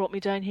that's what brought me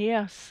down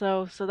here.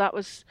 So that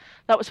was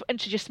what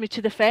introduced me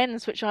to the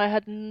Fens, which I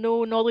had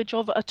no knowledge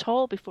of at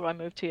all before I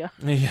moved here.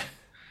 Yeah.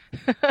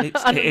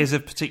 It is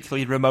a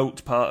particularly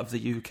remote part of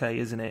the UK,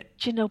 isn't it?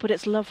 Do you know, but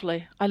it's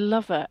lovely. I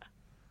love it.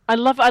 I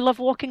love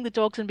walking the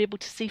dogs and be able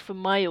to see for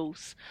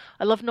miles.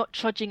 I love not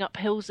trudging up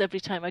hills every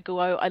time I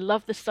go out. I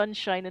love the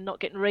sunshine and not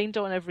getting rained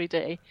on every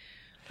day.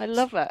 I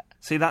love it.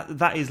 See,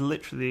 that is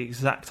literally the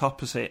exact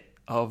opposite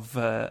of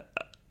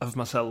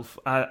myself.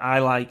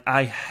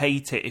 I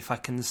hate it if I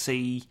can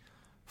see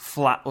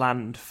flat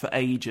land for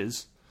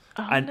ages.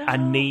 I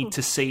need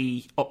to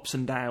see ups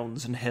and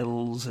downs and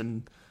hills,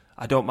 and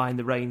I don't mind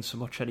the rain so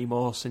much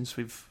anymore since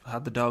we've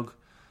had the dog.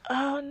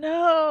 Oh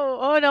no!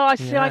 Oh no! I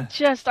see. I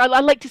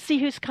like to see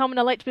who's coming.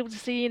 I like to be able to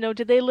see. Do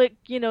they look,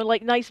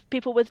 like nice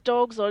people with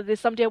dogs, or are they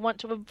somebody I want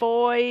to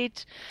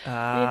avoid?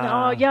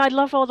 Yeah, I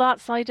love all that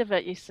side of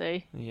it. You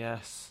see.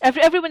 Yes.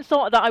 Everyone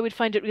thought that I would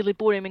find it really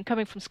boring. I mean,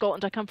 coming from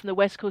Scotland, I come from the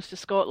west coast of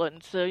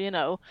Scotland,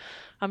 so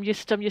I'm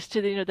used to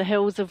the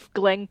hills of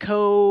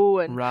Glencoe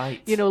and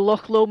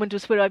Loch Lomond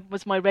was where I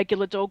was my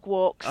regular dog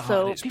walk.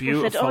 So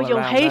people said, "Oh,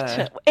 you'll hate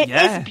it." It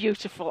is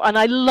beautiful, and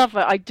I love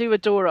it. I do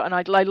adore it, and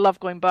I love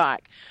going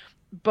back.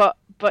 But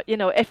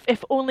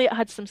if only it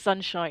had some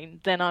sunshine,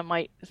 then I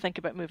might think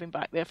about moving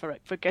back there for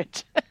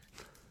good.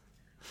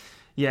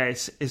 Yeah,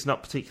 it's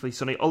not particularly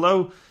sunny.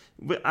 Although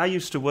I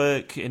used to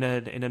work in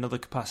another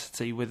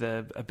capacity with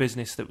a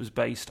business that was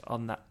based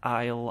on the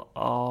Isle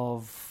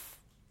of,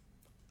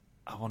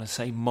 I want to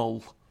say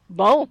Mull.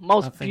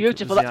 Mull's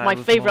beautiful. That's my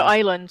favourite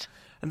island.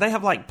 And they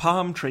have like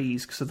palm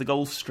trees because of the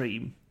Gulf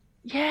Stream.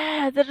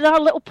 Yeah, there are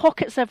little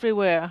pockets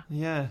everywhere.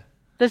 Yeah.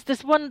 There's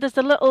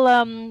a little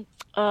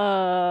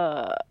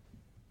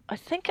I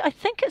think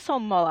it's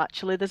on Mull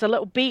actually. There's a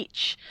little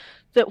beach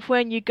that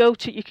when you go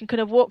to, you can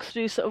kind of walk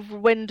through sort of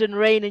wind and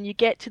rain, and you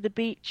get to the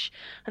beach,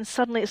 and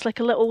suddenly it's like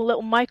a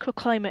little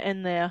microclimate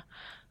in there,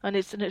 and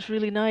it's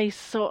really nice.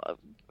 So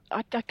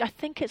I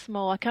think it's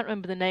Mull. I can't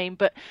remember the name,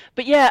 but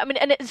yeah, I mean,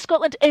 and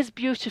Scotland is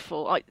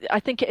beautiful. I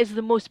think it is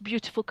the most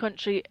beautiful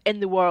country in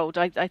the world.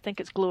 I think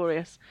it's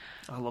glorious.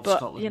 I love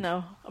Scotland.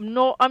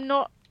 I'm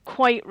not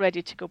quite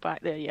ready to go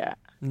back there yet.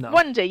 No.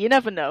 One day, you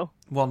never know.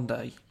 One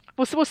day.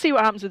 We'll see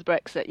what happens with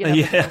Brexit. Yeah.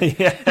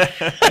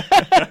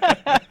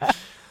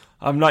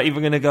 I'm not even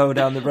going to go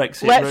down the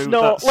Brexit route. Let's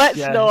not. It's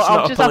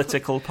not a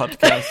political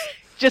podcast.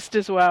 Just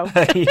as well.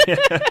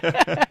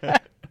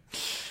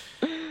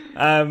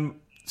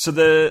 So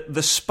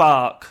the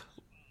spark,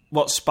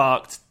 what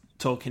sparked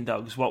Talking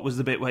Dogs? What was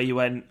the bit where you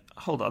went,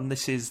 hold on,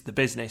 this is the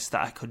business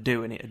that I could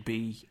do and it'd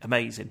be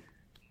amazing?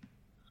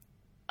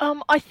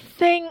 I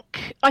think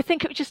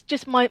it was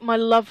just my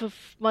love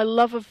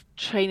of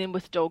training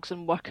with dogs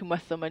and working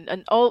with them,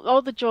 and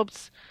all the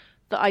jobs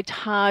that I'd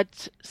had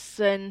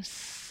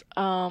since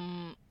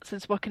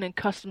working in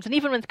customs, and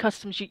even with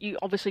customs, you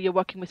obviously you're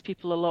working with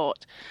people a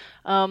lot,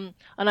 and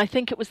I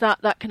think it was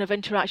that kind of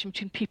interaction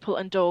between people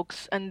and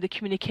dogs and the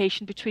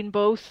communication between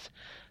both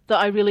that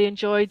I really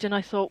enjoyed, and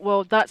I thought,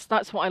 well, that's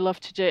what I love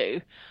to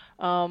do,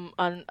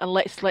 and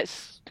let's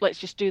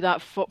just do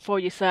that for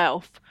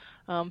yourself.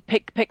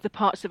 Pick the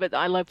parts of it that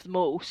I love the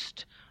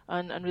most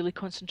and really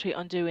concentrate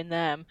on doing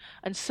them.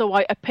 And so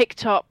I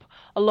picked up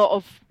a lot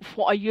of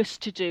what I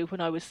used to do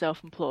when I was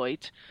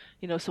self-employed.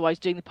 So I was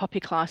doing the puppy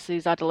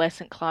classes,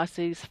 adolescent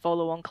classes,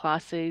 follow-on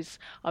classes.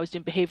 I was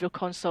doing behavioural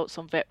consults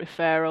on vet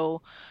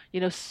referral.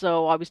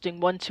 So I was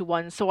doing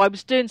one-to-one. So I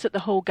was doing the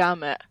whole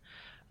gamut,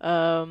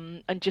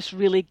 and just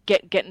really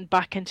getting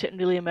back into it and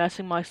really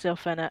immersing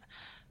myself in it.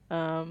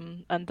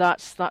 And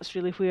that's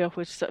really where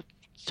we're sort of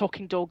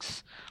Talking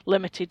Dogs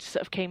Limited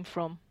sort of came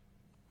from.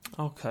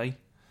 Okay.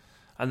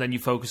 And then you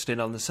focused in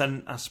on the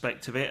scent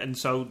aspect of it. And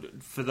so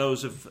for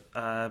those of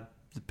the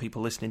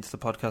people listening to the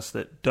podcast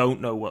that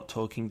don't know what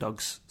Talking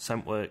Dogs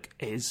scent work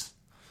is,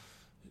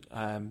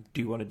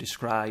 do you want to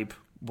describe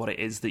what it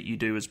is that you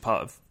do as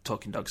part of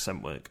Talking Dogs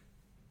scent work?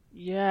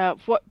 Yeah,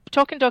 what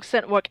Talking Dogs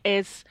scent work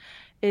is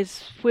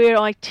where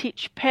I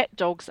teach pet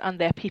dogs and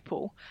their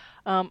people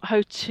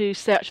how to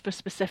search for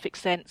specific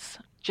scents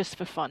just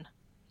for fun.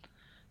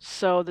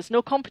 So there's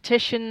no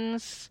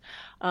competitions,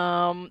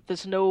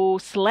 there's no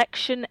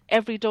selection.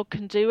 Every dog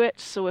can do it.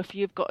 So if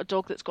you've got a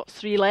dog that's got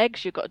 3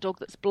 legs, you've got a dog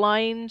that's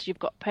blind, you've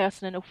got a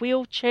person in a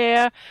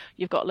wheelchair,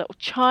 you've got a little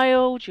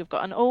child, you've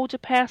got an older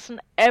person,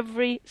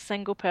 every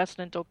single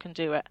person and dog can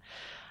do it.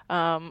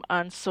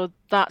 And so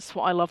that's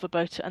what I love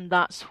about it, and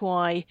that's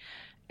why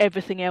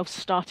everything else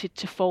started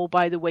to fall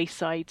by the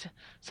wayside.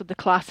 So the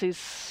classes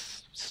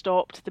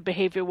stopped, the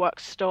behaviour work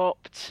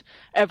stopped,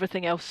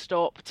 everything else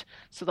stopped,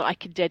 so that I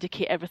could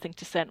dedicate everything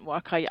to scent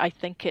work. I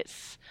think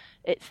it's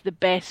the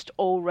best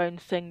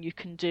all-round thing you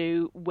can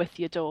do with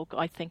your dog.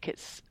 I think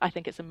it's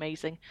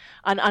amazing,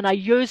 and I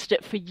used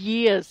it for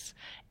years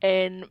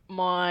in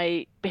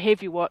my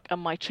behaviour work and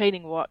my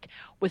training work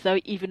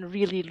without even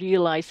really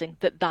realising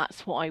that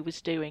that's what I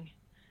was doing.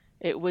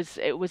 It was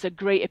a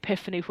great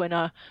epiphany when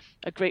a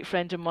great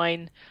friend of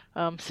mine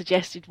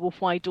suggested, well,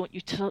 why don't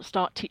you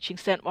start teaching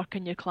scent work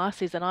in your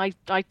classes? And I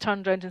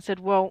turned around and said,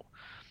 well,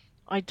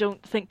 I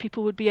don't think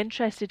people would be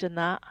interested in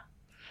that.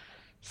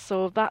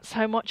 So that's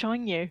how much I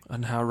knew.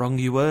 And how wrong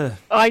you were.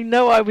 I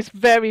know, I was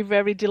very,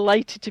 very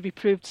delighted to be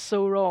proved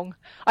so wrong.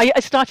 I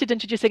started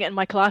introducing it in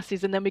my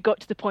classes, and then we got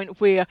to the point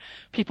where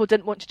people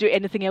didn't want to do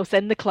anything else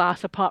in the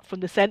class apart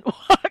from the scent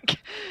work.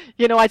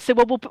 I'd say,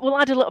 well, we'll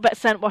add a little bit of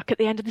scent work at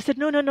the end. And they said,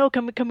 no,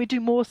 can we do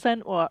more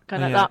scent work?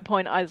 And at that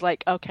point, I was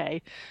like,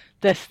 okay,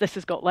 this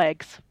has got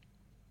legs.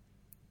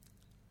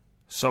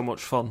 So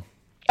much fun.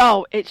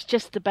 Oh, it's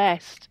just the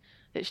best.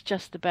 It's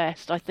just the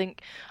best. I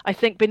think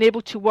being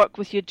able to work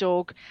with your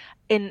dog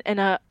in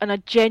a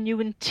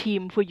genuine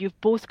team where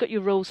you've both got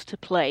your roles to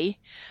play,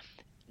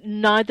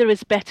 neither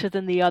is better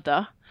than the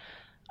other,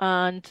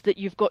 and that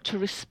you've got to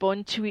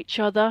respond to each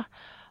other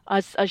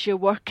as you're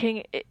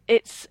working.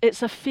 It's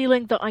a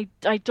feeling that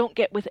I don't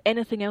get with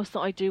anything else that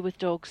I do with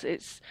dogs.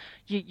 It's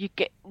you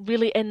get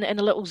really in a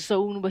little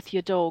zone with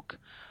your dog.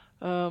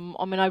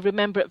 I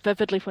remember it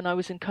vividly when I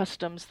was in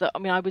customs. That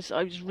I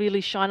was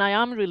really shy, and I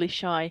am really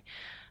shy,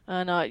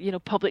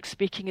 and public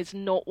speaking is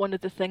not one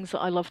of the things that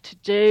I love to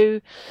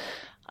do.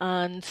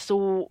 And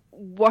so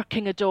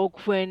working a dog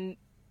when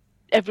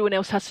everyone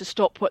else has to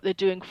stop what they're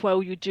doing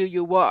while you do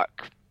your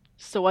work.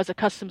 So as a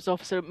customs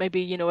officer,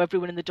 maybe,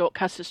 everyone in the dock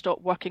has to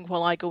stop working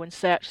while I go and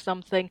search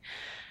something.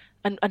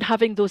 And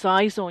having those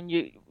eyes on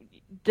you,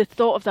 the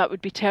thought of that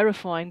would be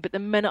terrifying. But the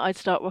minute I'd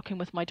start working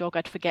with my dog,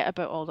 I'd forget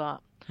about all that.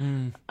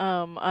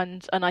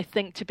 And I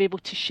think to be able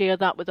to share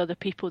that with other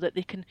people, that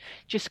they can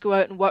just go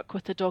out and work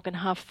with the dog and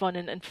have fun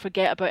and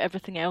forget about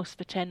everything else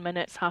for 10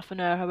 minutes, half an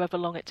hour, however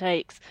long it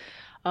takes,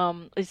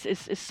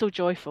 is so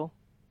joyful.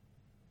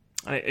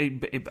 I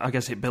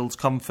guess it builds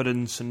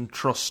confidence and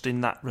trust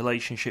in that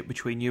relationship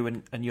between you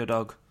and your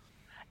dog.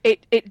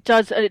 It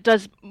does, and it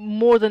does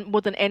more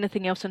than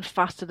anything else, and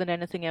faster than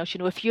anything else.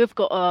 If you've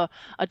got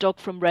a dog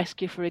from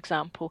rescue, for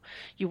example,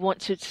 you want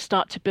to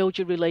start to build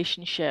your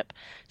relationship.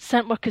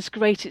 Scent work is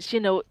great. It's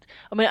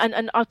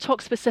and I'll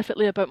talk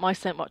specifically about my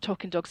scent work,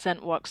 talking dog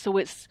scent work. So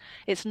it's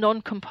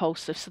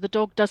non-compulsive, so the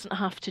dog doesn't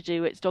have to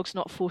do it. The dog's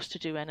not forced to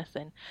do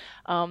anything.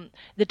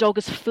 The dog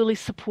is fully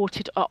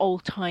supported at all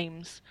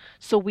times.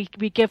 So we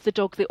give the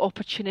dog the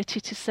opportunity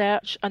to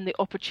search and the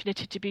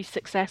opportunity to be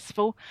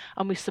successful,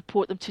 and we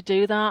support them to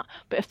do that.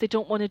 But if they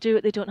don't want to do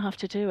it, they don't have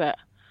to do it.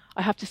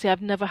 I have to say,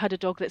 I've never had a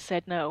dog that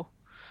said no.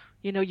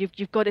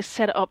 You've got to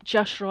set it up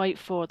just right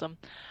for them.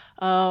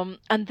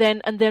 And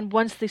then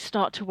once they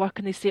start to work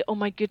and they say, oh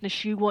my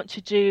goodness, you want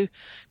to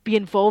be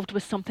involved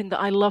with something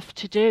that I love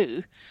to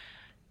do,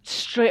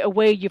 straight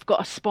away you've got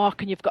a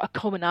spark and you've got a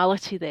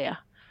commonality there.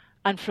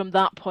 And from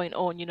that point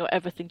on,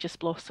 everything just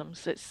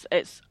blossoms.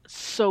 It's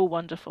so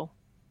wonderful.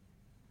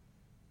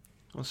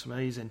 That's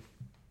amazing.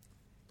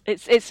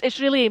 It's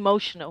really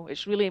emotional.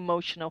 It's really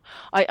emotional.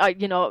 I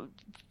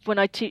when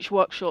I teach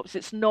workshops,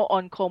 it's not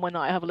uncommon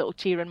that I have a little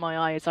tear in my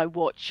eye as I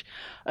watch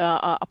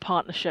a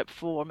partnership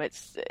form.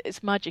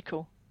 It's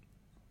magical.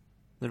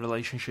 The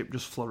relationship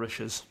just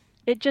flourishes.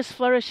 It just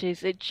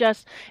flourishes.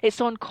 It's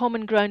on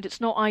common ground.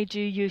 It's not I do,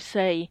 you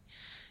say.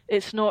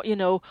 It's not,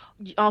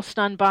 I'll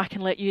stand back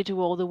and let you do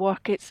all the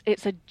work.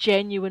 It's a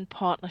genuine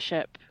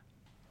partnership.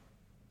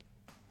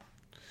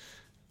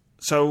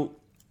 So,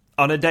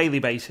 on a daily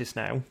basis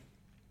now,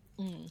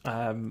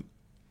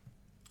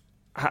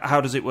 how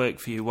does it work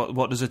for you?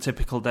 What does a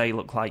typical day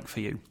look like for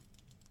you?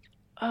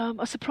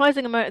 A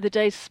surprising amount of the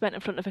days spent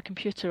in front of a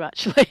computer,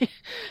 actually.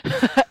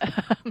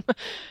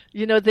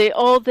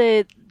 All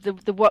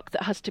the work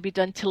that has to be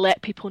done to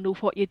let people know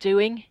what you're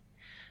doing,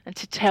 and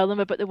to tell them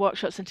about the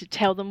workshops, and to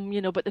tell them,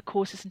 about the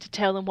courses, and to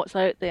tell them what's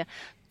out there.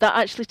 That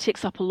actually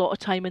takes up a lot of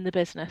time in the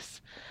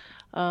business.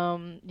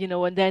 And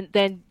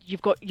then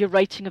you've got your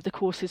writing of the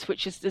courses,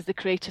 which is the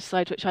creative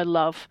side, which I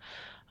love.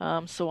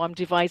 So I'm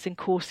devising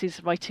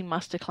courses, writing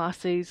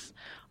masterclasses.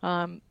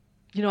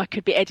 I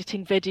could be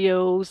editing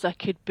videos. I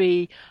could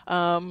be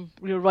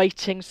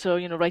writing,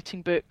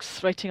 writing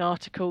books, writing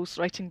articles,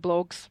 writing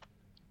blogs.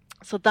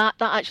 So that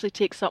actually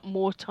takes up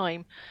more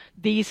time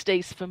these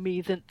days for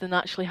me than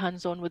actually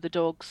hands-on with the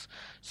dogs.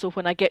 So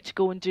when I get to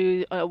go and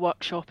do a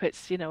workshop,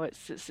 it's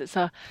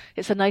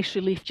a nice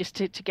relief just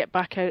to get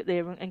back out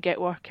there and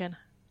get working.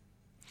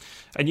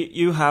 And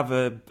you have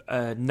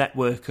a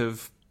network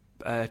of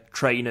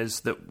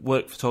trainers that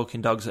work for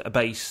Talking Dogs that are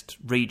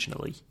based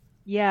regionally.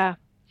 Yeah,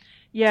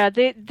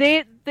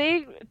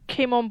 they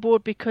came on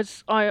board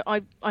because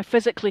I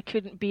physically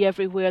couldn't be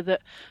everywhere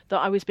that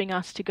I was being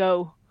asked to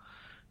go.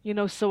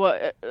 So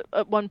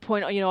at one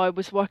point, I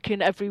was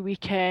working every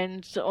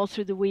weekend, all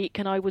through the week,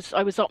 and I was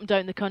up and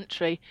down the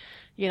country.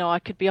 I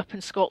could be up in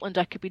Scotland,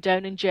 I could be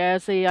down in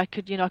Jersey, I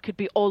could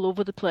be all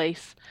over the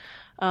place,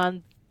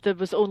 and there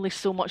was only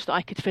so much that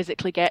I could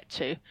physically get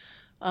to.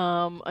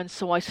 And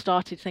so I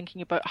started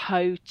thinking about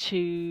how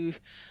to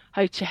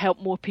help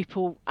more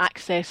people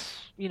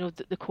access,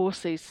 the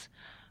courses,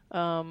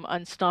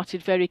 and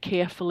started very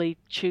carefully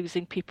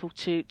choosing people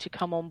to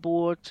come on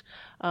board,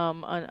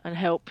 and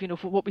help.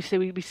 What we say,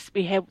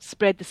 we help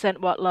spread the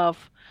scent work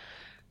love.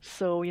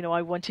 So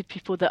I wanted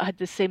people that had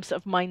the same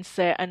sort of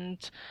mindset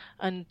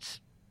and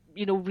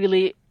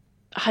really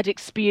had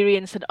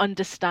experience and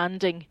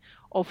understanding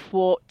of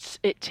what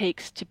it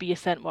takes to be a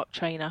scent work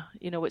trainer.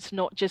 It's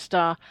not just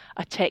a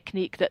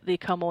technique that they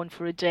come on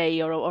for a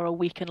day or a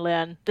week and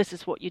learn, this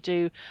is what you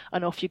do,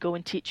 and off you go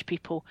and teach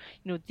people.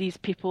 These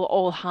people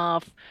all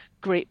have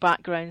great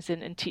backgrounds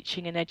in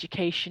teaching and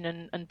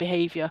education and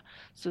behaviour,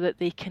 so that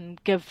they can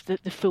give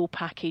the full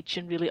package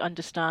and really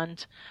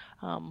understand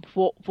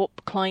what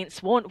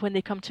clients want when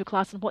they come to a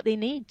class and what they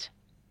need.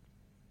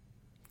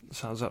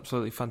 Sounds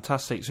absolutely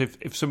fantastic. So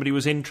if somebody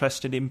was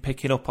interested in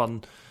picking up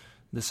on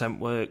the scent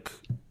work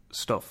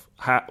stuff,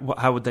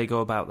 how would they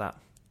go about that?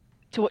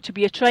 To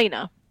be a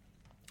trainer?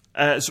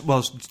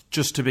 Well,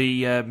 just to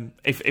be,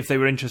 if they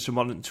were interested in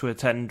wanting to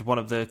attend one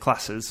of the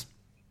classes,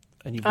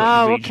 and you've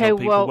got your regional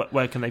people,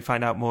 where can they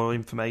find out more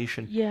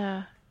information?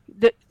 Yeah,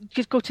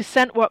 just go to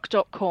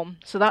scentwork.com.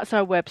 So that's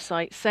our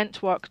website,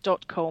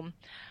 scentwork.com.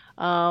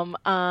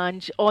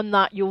 And on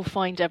that you'll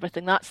find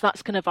everything.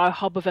 That's kind of our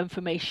hub of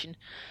information.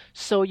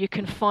 So you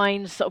can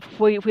find sort of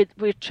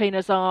where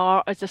trainers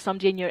are. Is there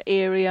somebody in your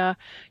area?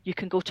 You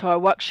can go to our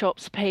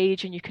workshops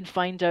page and you can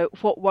find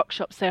out what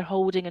workshops they're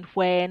holding and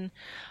when.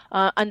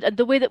 And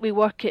the way that we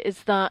work it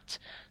is that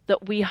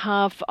we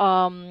have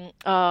a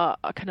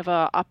kind of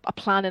a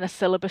plan and a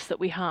syllabus that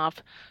we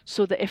have,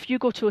 so that if you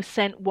go to a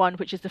Scent 1,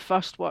 which is the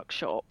first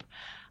workshop,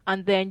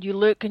 and then you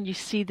look and you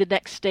see the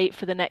next date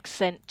for the next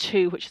Scent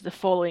 2, which is the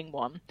following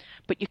one,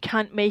 but you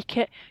can't make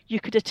it, you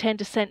could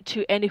attend a Scent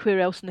 2 anywhere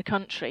else in the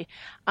country,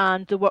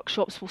 and the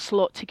workshops will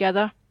slot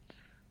together.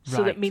 So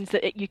Right. that means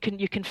that you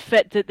can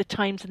fit the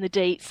times and the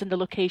dates and the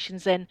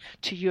locations in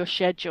to your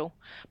schedule,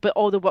 but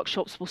all the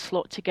workshops will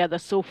slot together.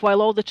 So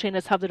while all the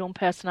trainers have their own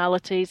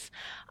personalities,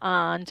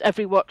 and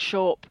every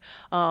workshop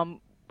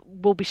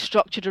will be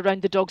structured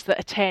around the dogs that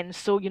attend.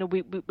 So,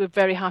 we're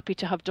very happy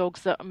to have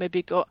dogs that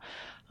maybe got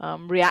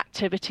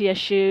reactivity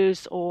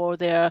issues, or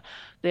their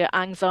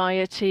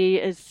anxiety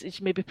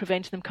is maybe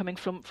preventing them coming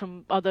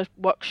from other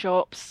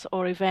workshops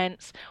or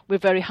events. We're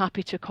very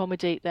happy to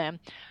accommodate them.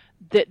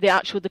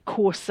 The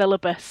core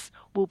syllabus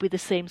will be the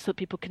same, so that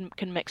people can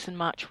mix and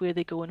match where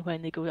they go and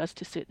when they go as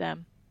to suit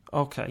them.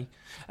 Okay.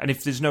 And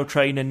if there's no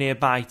trainer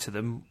nearby to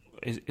them,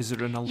 is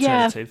there an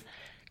alternative? Yeah.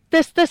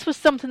 This was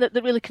something that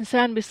really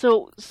concerned me.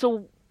 So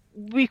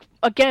we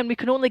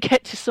can only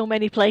get to so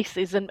many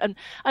places, and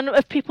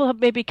if people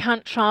maybe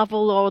can't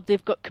travel, or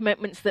they've got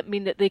commitments that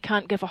mean that they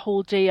can't give a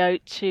whole day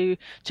out to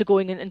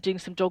going in and doing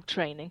some dog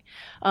training,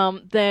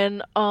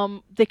 then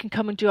they can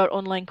come and do our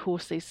online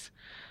courses.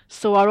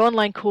 So our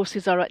online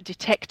courses are at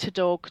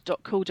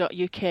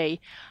detectadog.co.uk,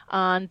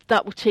 and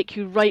that will take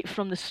you right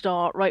from the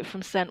start, right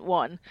from Scent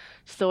 1.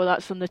 So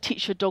that's on the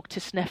Teach Your Dog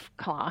to Sniff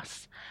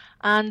class.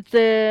 And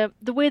the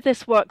way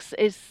this works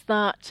is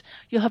that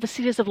you'll have a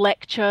series of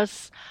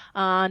lectures,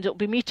 and it'll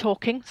be me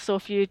talking. So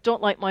if you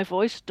don't like my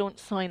voice, don't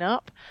sign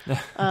up.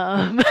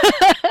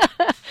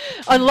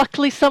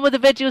 Unluckily, some of the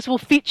videos will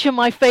feature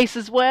my face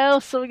as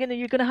well, so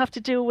you're going to have to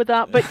deal with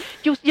that. But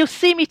you'll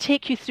see me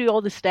take you through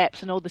all the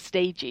steps and all the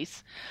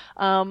stages,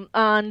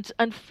 and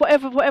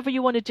whatever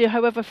you want to do,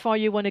 however far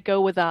you want to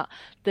go with that.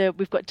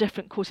 We've got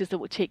different courses that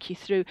will take you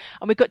through,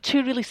 and we've got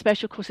two really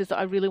special courses that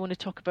I really want to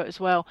talk about as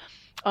well.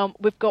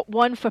 We've got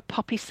one for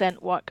puppy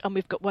scent work, and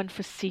we've got one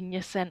for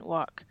senior scent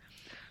work.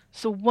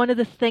 So one of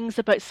the things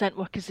about scent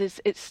work is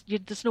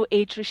there's no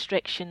age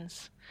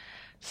restrictions.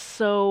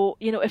 So,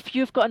 if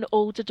you've got an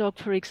older dog,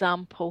 for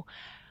example,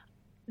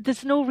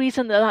 there's no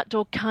reason that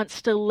dog can't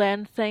still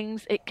learn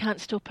things. It can't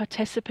still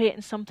participate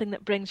in something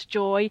that brings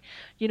joy.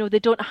 They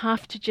don't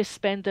have to just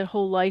spend their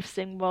whole life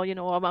saying, well,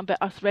 I'm a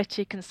bit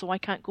arthritic and so I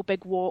can't go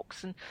big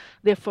walks and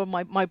therefore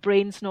my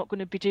brain's not going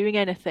to be doing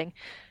anything.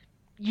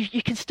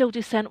 You can still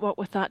do scent work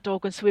with that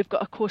dog, and so we've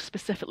got a course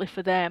specifically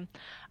for them.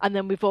 And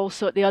then we've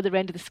also, at the other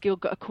end of the scale,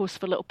 got a course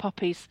for little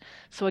puppies.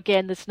 So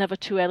again, it's never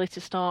too early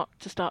to start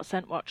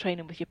scent work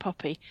training with your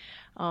puppy,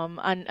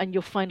 and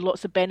you'll find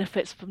lots of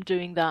benefits from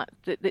doing that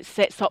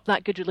sets up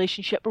that good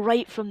relationship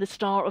right from the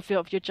start of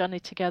your journey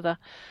together.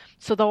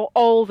 So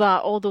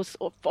all those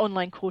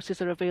online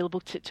courses are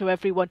available to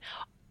everyone.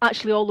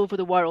 Actually, all over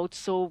the world.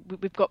 So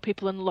we've got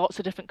people in lots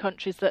of different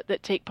countries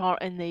that take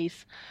part in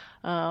these.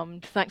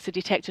 Thanks to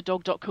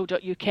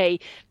detectadog.co.uk,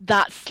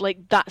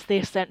 that's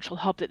their central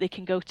hub that they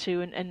can go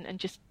to and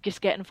just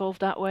get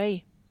involved that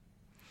way.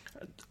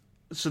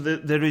 So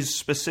there is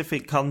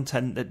specific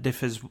content that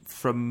differs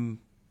from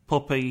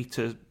puppy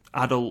to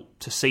adult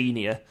to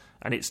senior,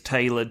 and it's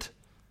tailored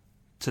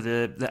to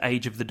the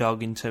age of the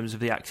dog in terms of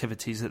the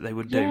activities that they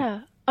would do.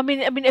 Yeah. I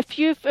mean, if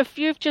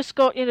you've just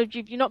got,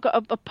 you've not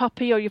got a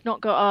puppy, or you've not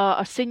got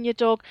a senior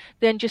dog,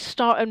 then just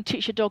start and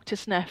teach your dog to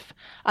sniff,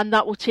 and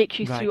that will take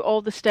you through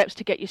all the steps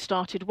to get you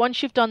started.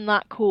 Once you've done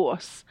that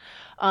course,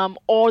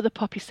 or the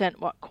puppy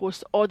scent work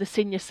course, or the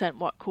senior scent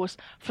work course,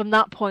 from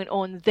that point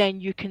on,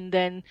 then you can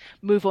then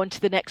move on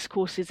to the next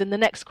courses, and the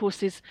next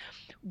courses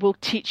will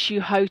teach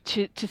you how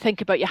to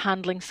think about your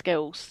handling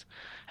skills.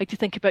 How to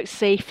think about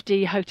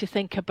safety, how to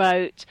think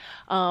about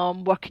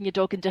working your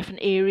dog in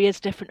different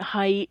areas, different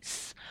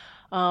heights.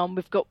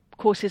 We've got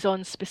courses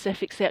on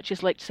specific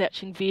searches like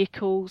searching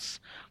vehicles.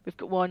 We've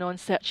got one on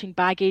searching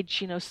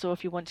baggage, so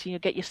if you want to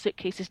get your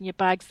suitcases and your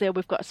bags there,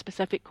 we've got a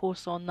specific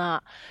course on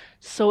that.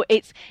 So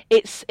it's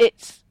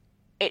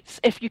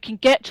if you can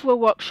get to a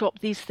workshop,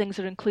 these things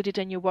are included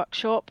in your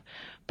workshop.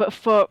 But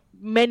for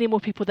many more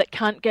people that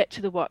can't get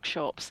to the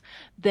workshops,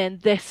 then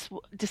this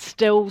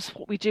distills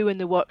what we do in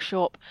the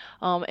workshop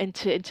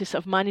into sort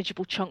of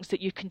manageable chunks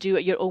that you can do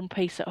at your own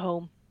pace at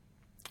home.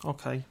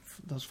 Okay,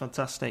 that's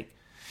fantastic.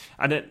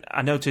 And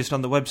I noticed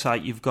on the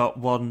website you've got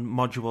one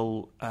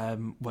module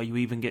where you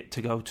even get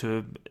to go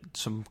to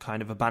some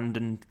kind of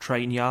abandoned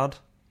train yard.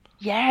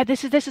 Yeah,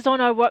 this is on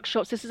our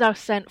workshops. This is our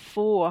Scent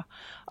 4.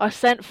 Our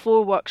Scent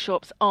 4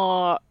 workshops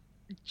are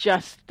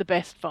just the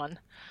best fun.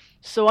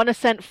 So on a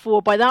Scent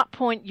 4, by that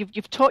point,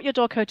 you've taught your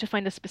dog how to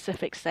find a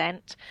specific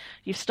scent.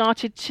 You've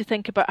started to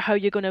think about how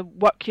you're going to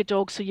work your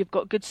dog, so you've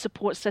got good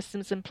support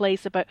systems in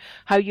place about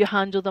how you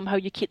handle them, how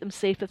you keep them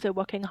safe if they're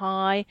working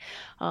high.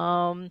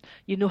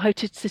 You know how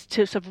to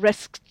sort of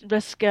risk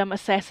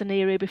assess an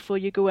area before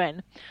you go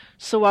in.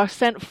 So our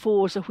Scent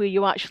 4s are where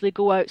you actually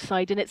go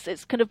outside, and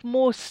it's kind of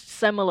most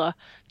similar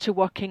to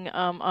working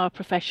our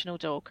professional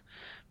dog.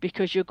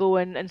 Because you go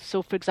in, and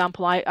so, for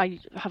example, I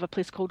have a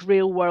place called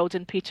Rail World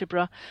in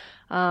Peterborough,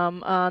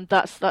 and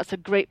that's a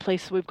great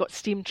place. We've got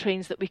steam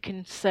trains that we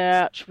can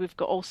search. We've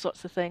got all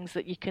sorts of things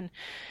that you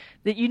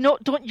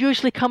don't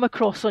usually come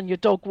across on your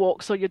dog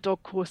walks or your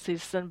dog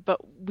courses, but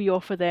we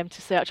offer them to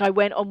search. I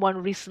went on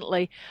one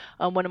recently.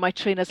 One of my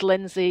trainers,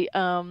 Lindsay,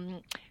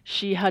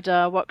 she had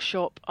a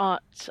workshop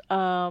at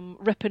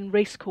Ripon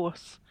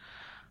Racecourse.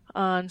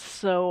 And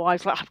so I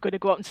was like, I'm going to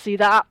go out and see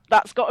that.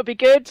 That's got to be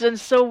good. And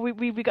so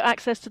we got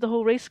access to the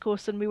whole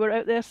racecourse, and we were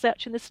out there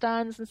searching the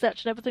stands and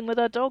searching everything with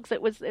our dogs.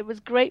 It was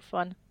great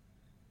fun.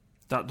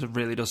 That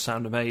really does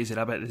sound amazing.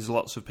 I bet there's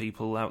lots of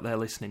people out there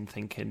listening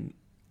thinking,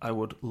 I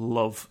would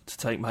love to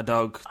take my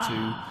dog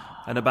to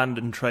an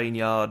abandoned train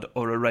yard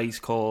or a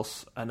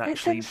racecourse and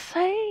actually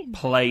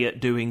play at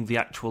doing the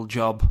actual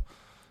job.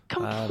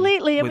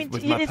 Completely. I mean,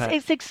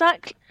 it's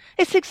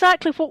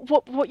exactly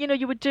what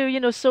you would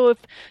do. So if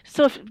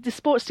the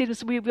sports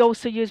stadiums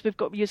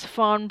we've use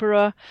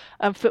Farnborough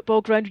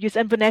football ground, we use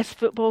Inverness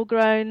football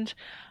ground,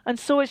 and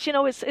so it's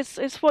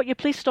what your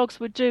police dogs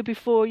would do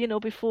before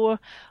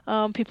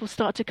people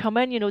start to come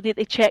in.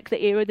 They check the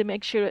area, they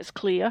make sure it's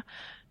clear.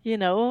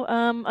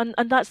 And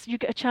that's, you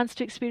get a chance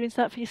to experience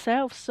that for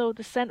yourself. So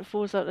the Scent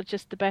 4s are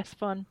just the best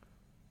fun.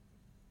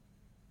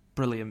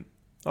 Brilliant.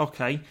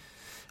 Okay.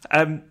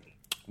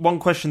 One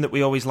question that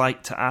we always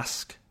like to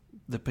ask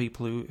the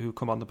people who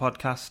come on the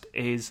podcast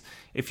is,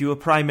 if you were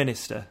Prime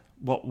Minister,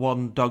 what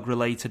one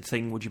dog-related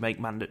thing would you make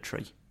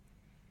mandatory?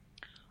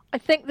 I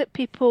think that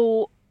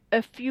people,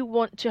 if you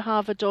want to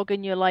have a dog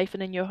in your life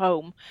and in your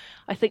home,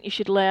 I think you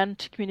should learn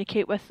to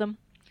communicate with them.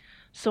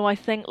 So I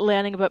think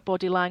learning about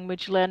body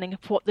language, learning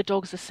what the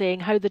dogs are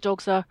saying, how the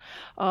dogs are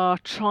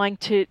trying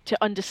to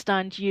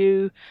understand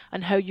you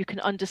and how you can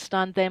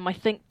understand them, I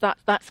think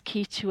that's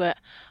key to it.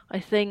 I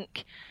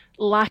think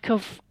lack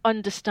of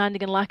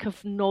understanding and lack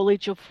of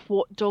knowledge of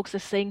what dogs are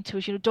saying to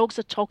us. Dogs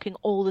are talking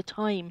all the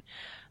time,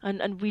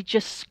 and we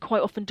just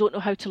quite often don't know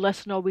how to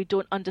listen, or we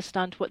don't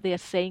understand what they are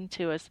saying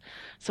to us.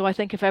 So I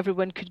think if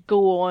everyone could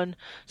go on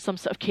some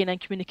sort of canine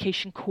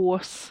communication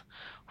course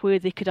where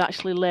they could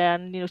actually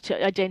learn,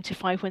 to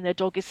identify when their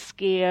dog is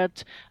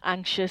scared,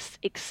 anxious,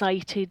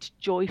 excited,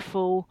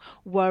 joyful,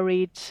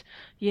 worried,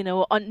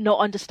 not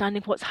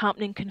understanding what's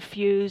happening,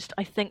 confused,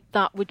 I think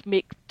that would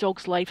make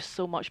dogs' lives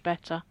so much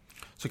better.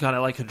 So kind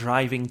of like a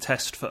driving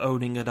test for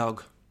owning a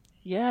dog.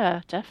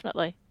 Yeah,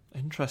 definitely.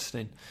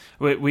 Interesting.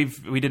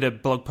 We did a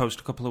blog post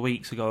a couple of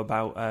weeks ago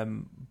about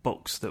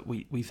books that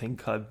we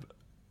think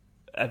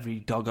every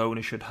dog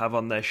owner should have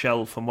on their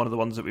shelf, and one of the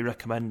ones that we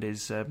recommend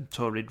is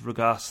Torrid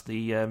Rugas,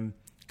 the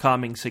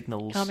Calming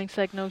Signals. Calming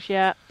Signals,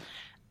 yeah.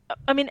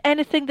 I mean,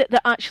 anything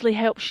that actually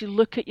helps you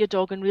look at your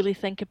dog and really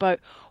think about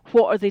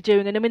what are they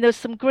doing. And I mean, there's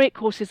some great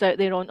courses out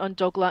there on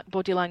dog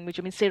body language.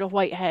 I mean, Sarah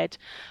Whitehead,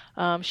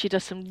 she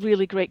does some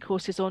really great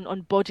courses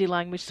on body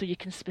language, so you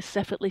can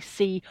specifically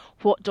see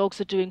what dogs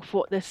are doing,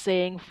 what they're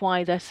saying,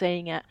 why they're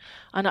saying it.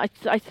 And I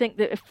think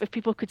that if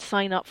people could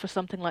sign up for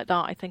something like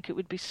that, I think it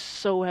would be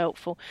so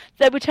helpful.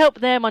 That would help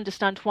them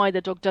understand why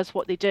their dog does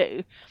what they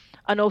do,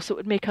 and also it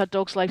would make our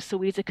dog's life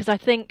so easy, because I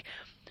think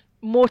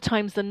more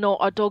times than not,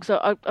 our dogs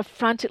are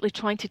frantically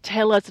trying to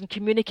tell us and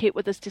communicate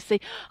with us to say,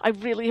 I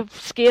really am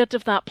scared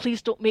of that,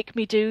 please don't make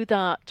me do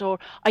that, or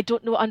I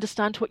don't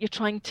understand what you're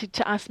trying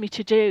to ask me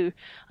to do.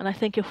 And I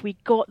think if we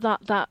got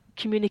that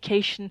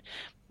communication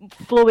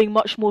flowing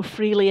much more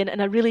freely and in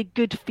a really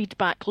good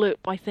feedback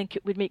loop, I think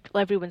it would make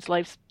everyone's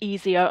lives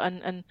easier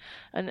and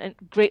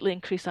greatly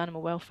increase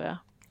animal welfare.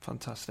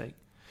 Fantastic.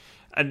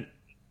 And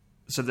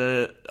so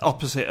the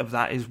opposite of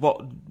that is,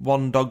 what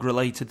one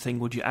dog-related thing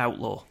would you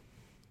outlaw?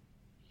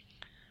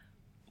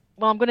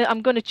 Well,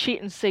 I'm going to cheat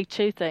and say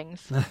two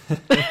things.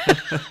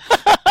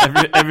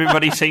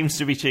 Everybody seems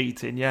to be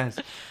cheating, yes.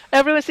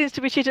 Everyone seems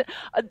to be cheating.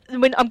 I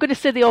mean, I'm going to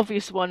say the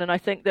obvious one, and I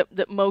think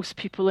that most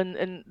people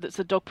that's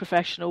a dog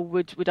professional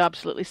would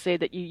absolutely say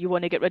that you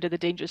want to get rid of the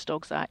Dangerous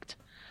Dogs Act.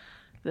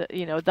 That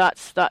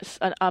that's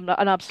an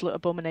absolute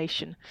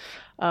abomination.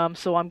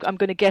 So I'm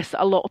going to guess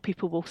that a lot of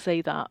people will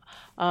say that.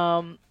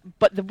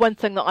 But the one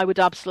thing that I would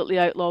absolutely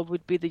outlaw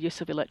would be the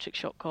use of electric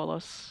shock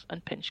collars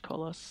and pinch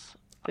collars.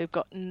 They've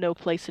got no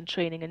place in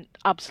training and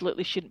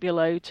absolutely shouldn't be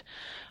allowed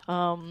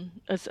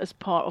as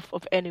part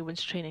of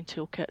anyone's training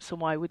toolkit. So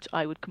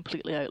I would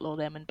completely outlaw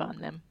them and ban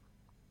them.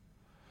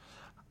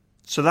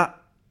 So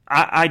that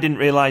I didn't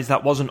realise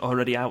that wasn't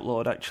already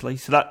outlawed, actually.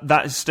 So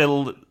that is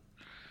still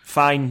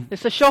fine.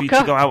 It's a shocker for you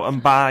to go out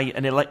and buy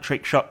an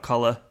electric shock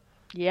collar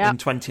in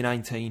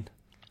 2019.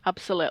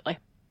 Absolutely.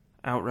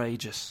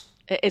 Outrageous.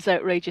 It is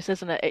outrageous,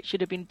 isn't it? It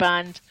should have been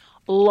banned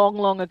long,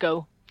 long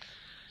ago.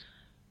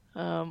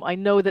 I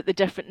know that the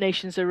different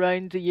nations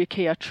around the UK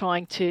are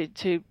trying to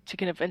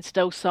kind of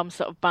instill some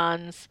sort of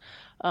bans.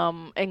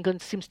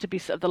 England seems to be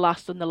sort of the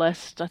last on the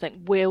list. I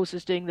think Wales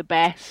is doing the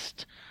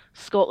best.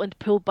 Scotland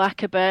pulled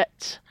back a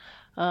bit.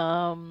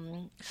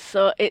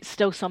 So it's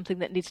still something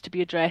that needs to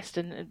be addressed,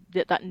 and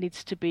that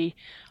needs to be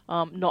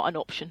not an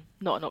option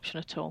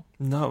at all.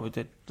 No,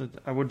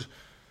 I would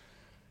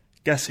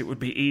guess it would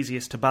be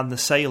easiest to ban the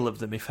sale of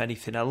them, if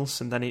anything else,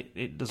 and then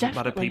it doesn't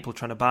matter people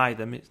trying to buy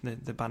them.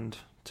 They're banned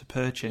to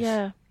purchase.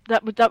 Yeah,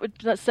 that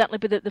certainly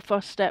be the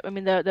first step. I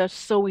mean, they're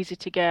so easy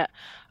to get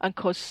and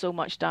cause so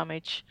much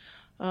damage.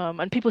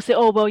 And people say,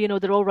 oh well,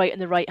 they're all right in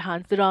the right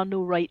hands. There are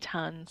no right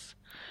hands.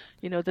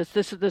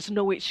 There's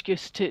no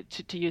excuse to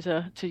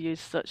use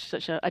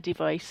such a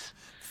device.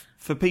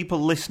 For people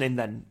listening,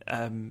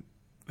 then,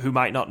 who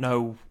might not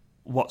know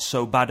what's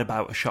so bad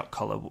about a shock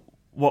collar,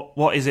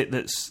 what is it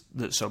that's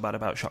so bad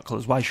about shock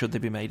collars? Why should they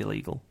be made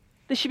illegal?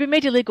 They should be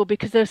made illegal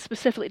because they're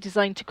specifically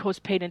designed to cause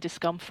pain and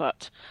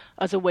discomfort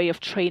as a way of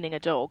training a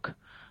dog.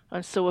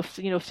 And so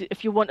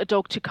if you want a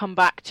dog to come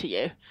back to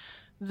you,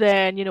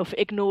 then if it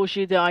ignores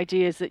you, the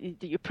idea is that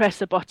you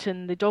press a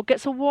button, the dog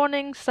gets a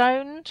warning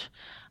sound,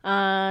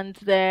 and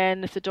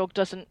then if the dog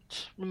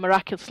doesn't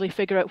miraculously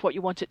figure out what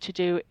you want it to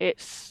do,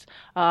 it's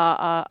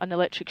an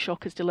electric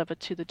shock is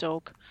delivered to the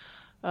dog.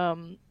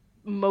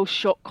 Most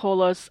shock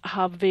collars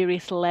have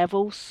various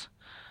levels,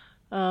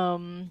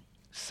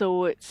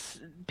 so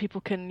it's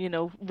people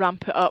can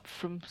ramp it up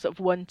from sort of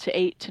 1 to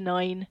 8 to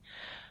 9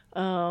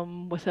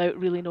 without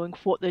really knowing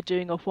what they're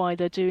doing or why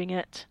they're doing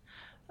it.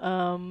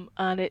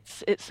 And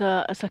it's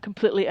a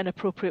completely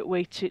inappropriate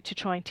way to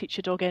try and teach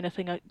a dog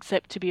anything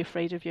except to be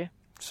afraid of you.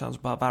 Sounds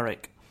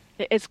barbaric.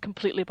 It is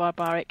completely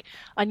barbaric,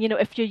 and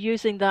if you're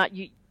using that,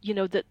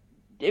 that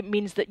it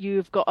means that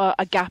you've got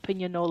a gap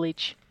in your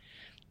knowledge.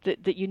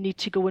 That you need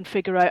to go and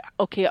figure out,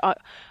 okay,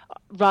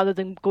 rather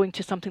than going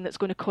to something that's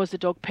going to cause the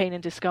dog pain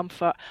and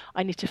discomfort,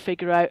 I need to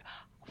figure out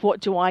what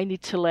do I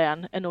need to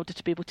learn in order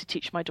to be able to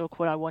teach my dog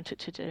what I want it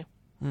to do.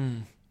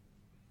 And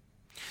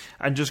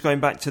just going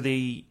back to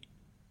the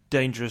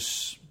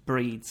Dangerous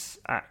Breeds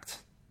Act.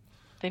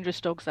 Dangerous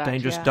Dogs Act.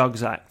 Dangerous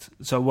Dogs Act.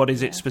 So what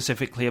is it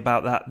specifically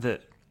about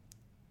that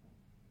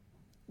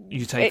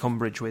you take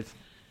umbrage with?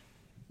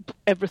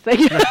 Everything.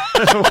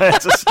 Where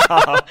to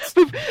start?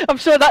 I'm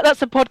sure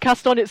that's a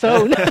podcast on its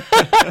own.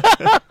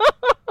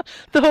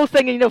 The whole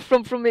thing,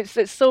 from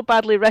it's so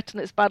badly written,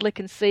 it's badly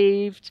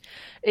conceived.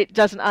 It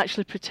doesn't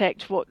actually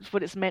protect what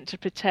it's meant to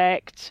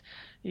protect.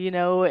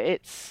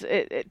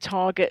 It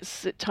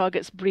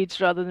targets breeds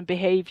rather than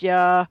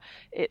behaviour.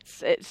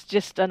 It's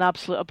just an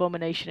absolute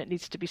abomination. It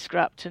needs to be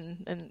scrapped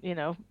and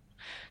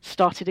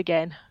started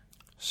again.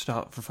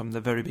 Start from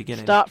the very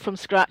beginning. Start from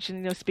scratch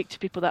and speak to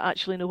people that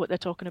actually know what they're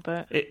talking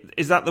about.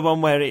 Is that the one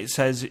where it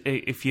says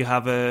if you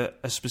have a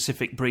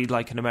specific breed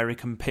like an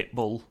American Pit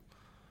Bull,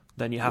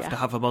 then you have to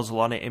have a muzzle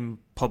on it in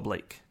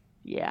public?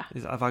 Yeah.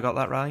 Have I got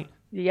that right?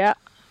 Yeah.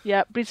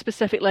 Yeah,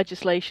 breed-specific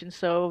legislation.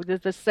 So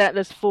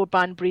there's 4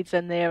 banned breeds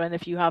in there, and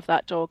if you have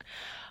that dog,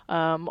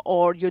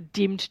 or you're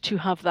deemed to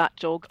have that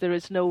dog, there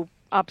is no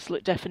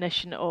absolute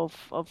definition of,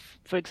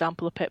 for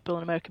example, a pit bull,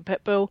 an American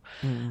pit bull.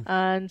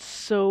 And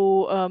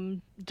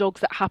so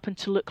dogs that happen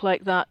to look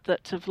like that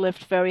have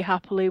lived very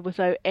happily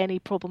without any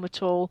problem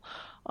at all,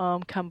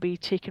 can be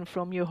taken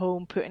from your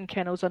home, put in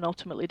kennels, and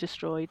ultimately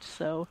destroyed.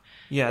 So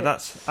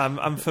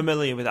I'm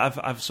familiar with it.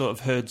 I've sort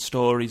of heard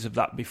stories of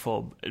that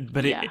before.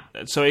 But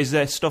so is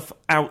there stuff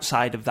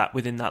outside of that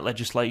within that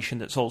legislation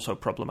that's also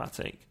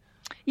problematic?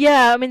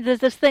 Yeah, I mean,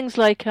 there's things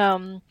like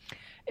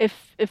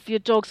if your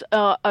dog's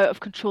out of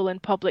control in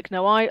public.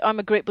 Now, I'm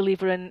a great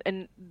believer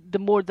in the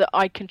more that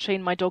I can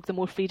train my dog, the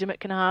more freedom it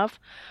can have.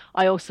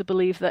 I also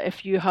believe that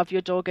if you have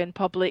your dog in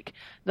public,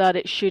 that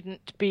it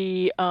shouldn't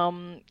be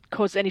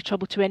cause any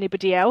trouble to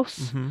anybody else.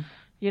 Mm-hmm.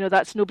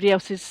 That's nobody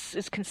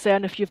else's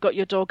concern. If you've got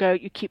your dog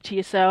out, you keep to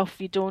yourself.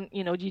 You don't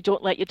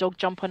let your dog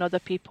jump on other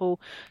people,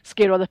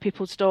 scare other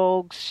people's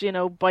dogs,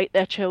 bite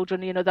their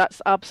children.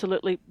 That's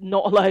absolutely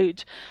not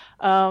allowed.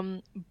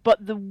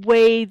 But the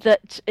way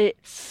that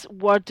it's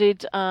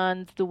worded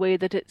and the way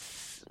that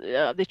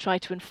they try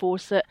to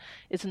enforce it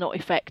is not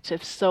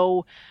effective.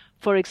 So,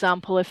 for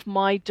example, if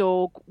my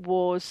dog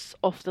was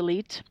off the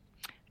lead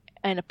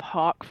in a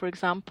park, for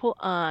example,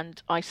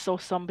 and I saw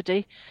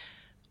somebody,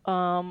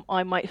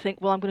 I might think,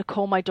 well, I'm going to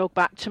call my dog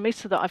back to me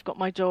so that I've got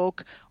my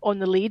dog on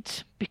the lead,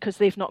 because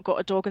they've not got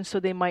a dog, and so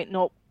they might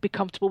not be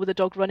comfortable with the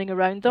dog running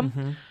around them.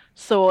 Mm-hmm.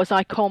 So as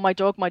I call my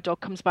dog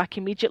comes back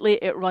immediately.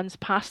 It runs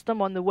past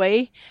them on the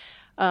way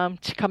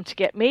to come to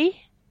get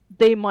me.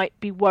 They might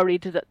be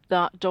worried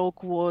that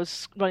dog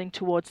was running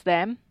towards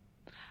them,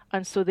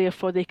 and so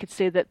therefore they could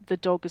say that the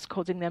dog is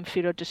causing them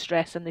fear or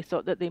distress, and they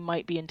thought that they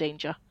might be in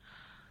danger.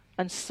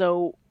 And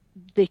so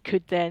they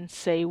could then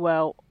say,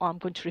 well, I'm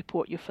going to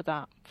report you for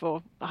that,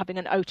 for having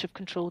an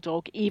out-of-control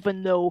dog,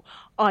 even though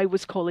I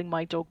was calling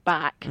my dog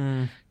back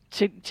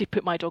to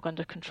put my dog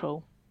under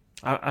control.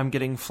 I'm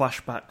getting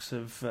flashbacks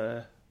of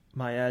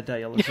my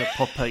Airedale as a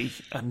puppy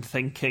and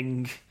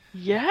thinking,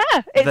 yeah,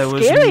 it's there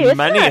was scary,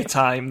 many isn't a it?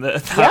 time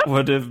that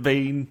would have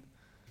been.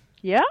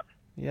 Yeah.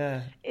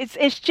 Yeah. It's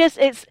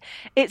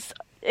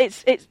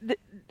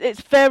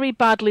very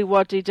badly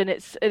worded, and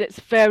it's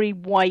very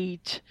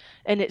wide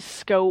in its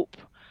scope,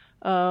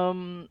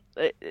 and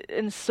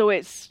so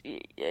I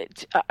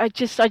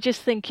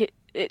just think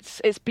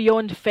it's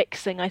beyond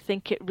fixing. I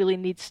think it really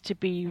needs to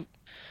be,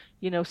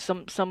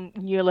 some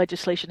new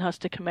legislation has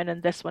to come in,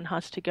 and this one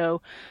has to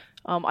go.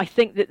 I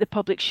think that the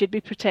public should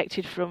be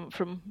protected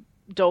from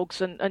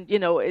dogs, and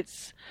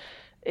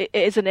it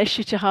is an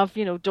issue to have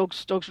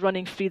dogs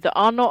running free that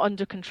are not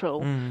under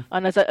control.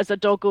 And as a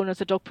dog owner, as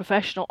a dog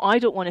professional, I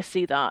don't want to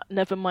see that.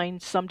 Never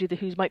mind somebody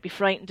who might be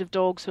frightened of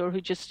dogs, or who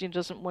just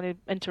doesn't want to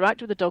interact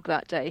with a dog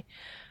that day.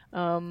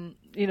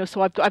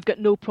 So I've got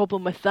no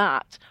problem with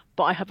that,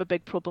 but I have a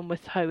big problem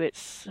with how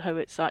it's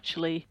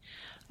actually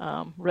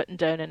written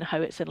down and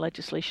how it's in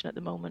legislation at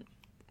the moment.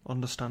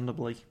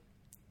 Understandably.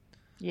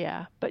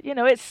 Yeah, but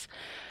it's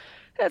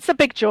a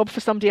big job for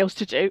somebody else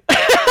to do.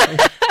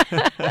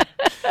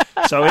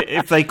 So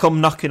if they come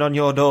knocking on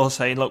your door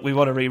saying, look, we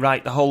want to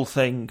rewrite the whole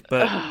thing,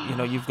 but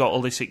you've got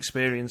all this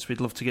experience,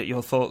 we'd love to get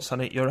your thoughts on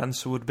it, your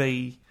answer would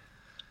be?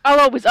 I'll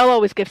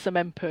always give some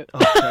input.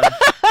 Okay.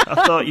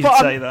 I thought you'd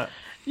say that.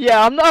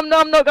 Yeah, I'm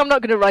not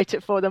going to write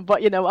it for them,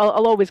 but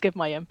I'll always give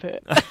my input.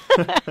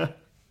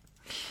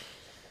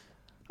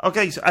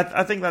 Okay, so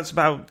I think that's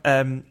about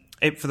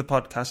it for the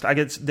podcast. I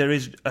guess there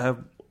is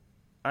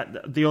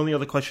the only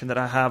other question that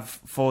I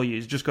have for you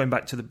is just going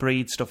back to the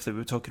breed stuff that we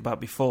were talking about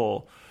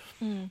before.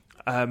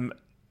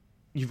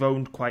 You've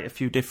owned quite a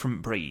few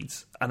different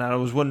breeds, and I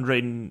was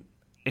wondering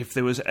if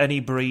there was any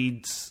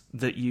breeds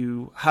that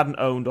you hadn't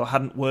owned or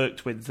hadn't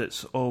worked with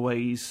that's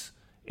always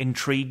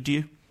intrigued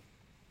you.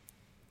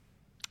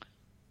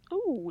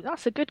 Oh,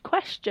 that's a good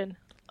question.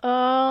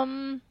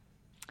 Trying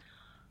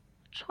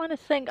to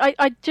think.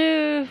 I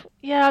do.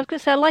 Yeah, I was going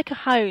to say I like a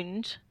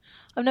hound.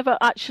 I've never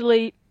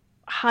actually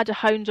had a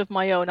hound of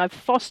my own. I've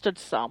fostered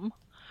some.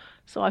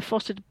 So I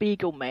fostered a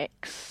beagle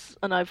mix,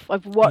 and I've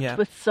worked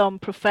with some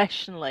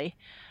professionally,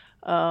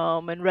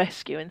 in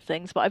rescue and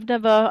things. But I've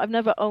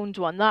never owned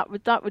one. That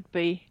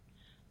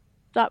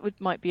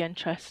might be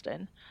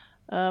interesting.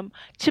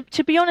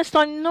 To be honest,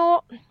 I'm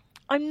not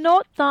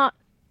that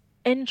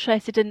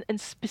interested in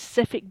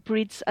specific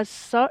breeds as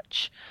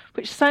such,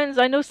 which sounds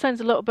a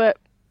little bit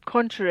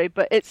contrary,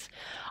 but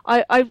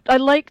I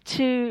like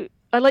to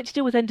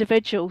deal with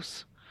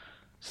individuals.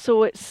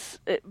 So it's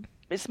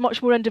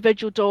much more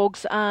individual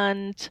dogs,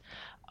 and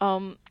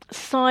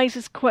size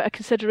is quite a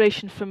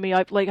consideration for me.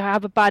 I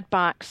have a bad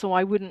back, so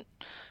I wouldn't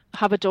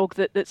have a dog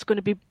that's going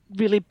to be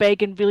really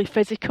big and really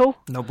physical.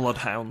 No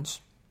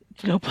bloodhounds.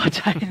 No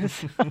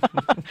bloodhounds.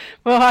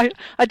 Well,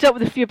 I dealt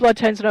with a few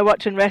bloodhounds when I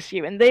worked in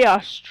rescue, and they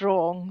are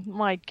strong.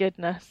 My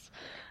goodness.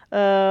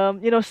 So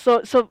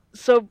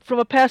from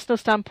a personal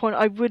standpoint,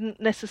 I wouldn't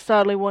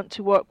necessarily want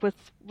to work with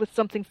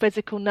something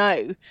physical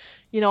now.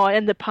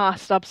 In the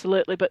past,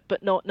 absolutely,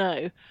 but not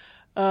now.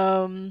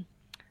 I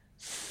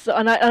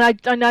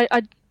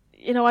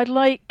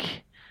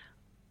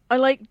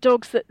like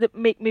dogs that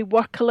make me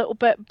work a little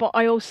bit, but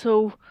I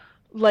also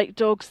like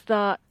dogs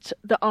that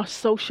are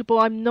sociable.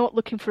 I'm not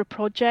looking for a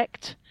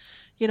project.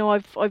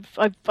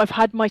 I've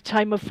had my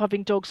time of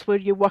having dogs where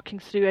you're working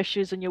through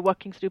issues and you're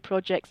working through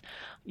projects.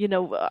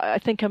 I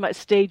think I'm at a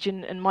stage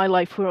in my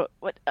life where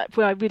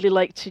I really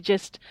like to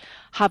just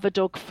have a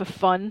dog for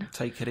fun.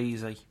 Take it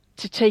easy.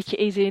 To take it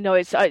easy,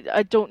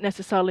 I don't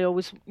necessarily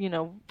always,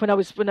 when I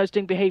was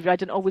doing behaviour, I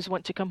didn't always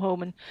want to come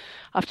home and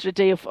after a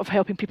day of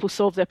helping people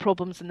solve their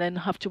problems and then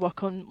have to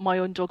work on my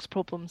own dog's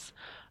problems.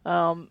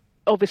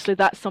 Obviously,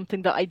 that's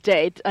something that I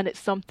did, and it's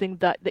something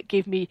that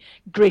gave me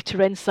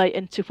greater insight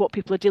into what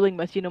people are dealing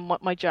with.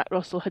 My Jack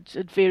Russell had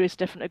various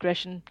different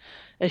aggression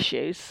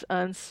issues,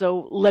 and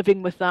so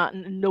living with that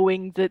and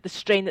knowing the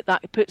strain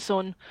that puts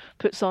on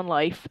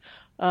life.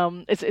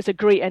 It's a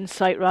great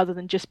insight rather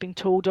than just being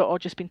told it or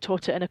just being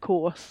taught it in a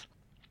course.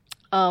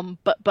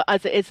 But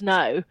as it is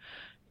now,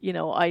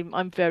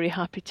 I'm very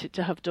happy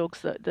to have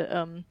dogs that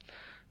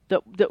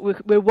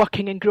we're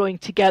working and growing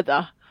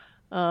together.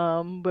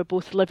 We're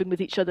both living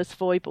with each other's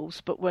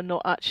foibles, but we're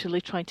not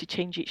actually trying to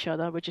change each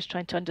other. We're just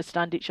trying to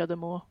understand each other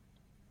more.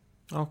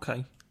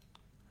 Okay.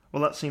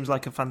 Well, that seems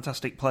like a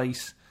fantastic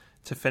place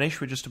to finish.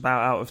 We're just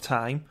about out of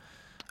time.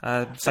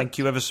 Thank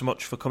you ever so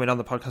much for coming on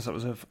the podcast. That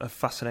was a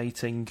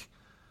fascinating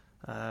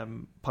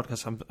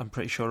podcast. I'm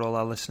pretty sure all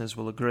our listeners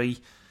will agree.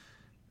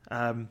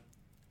 I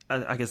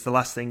guess the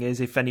last thing is,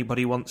 if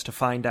anybody wants to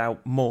find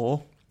out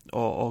more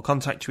or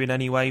contact you in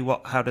any way,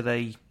 how do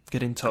they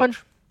get in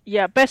touch?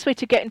 Yeah, best way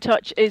to get in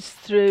touch is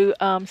through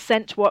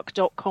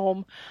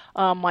scentwork.com.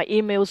 My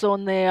email's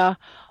on there.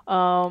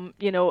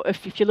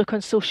 If you look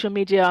on social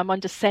media, I'm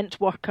under Scent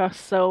Worker.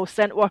 So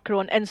Scent Worker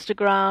on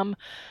Instagram,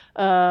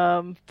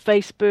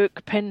 Facebook,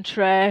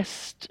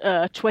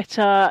 Pinterest,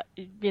 Twitter.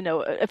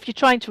 If you're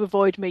trying to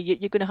avoid me,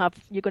 you're going to have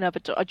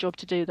a job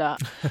to do that.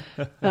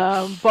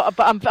 But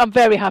I'm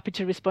very happy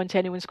to respond to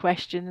anyone's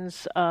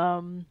questions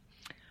and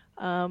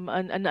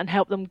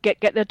help them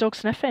get their dog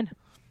sniffing.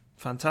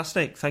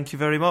 Fantastic. Thank you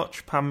very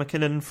much. Pam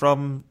Mackinnon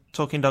from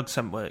Talking Dog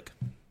Scent Work.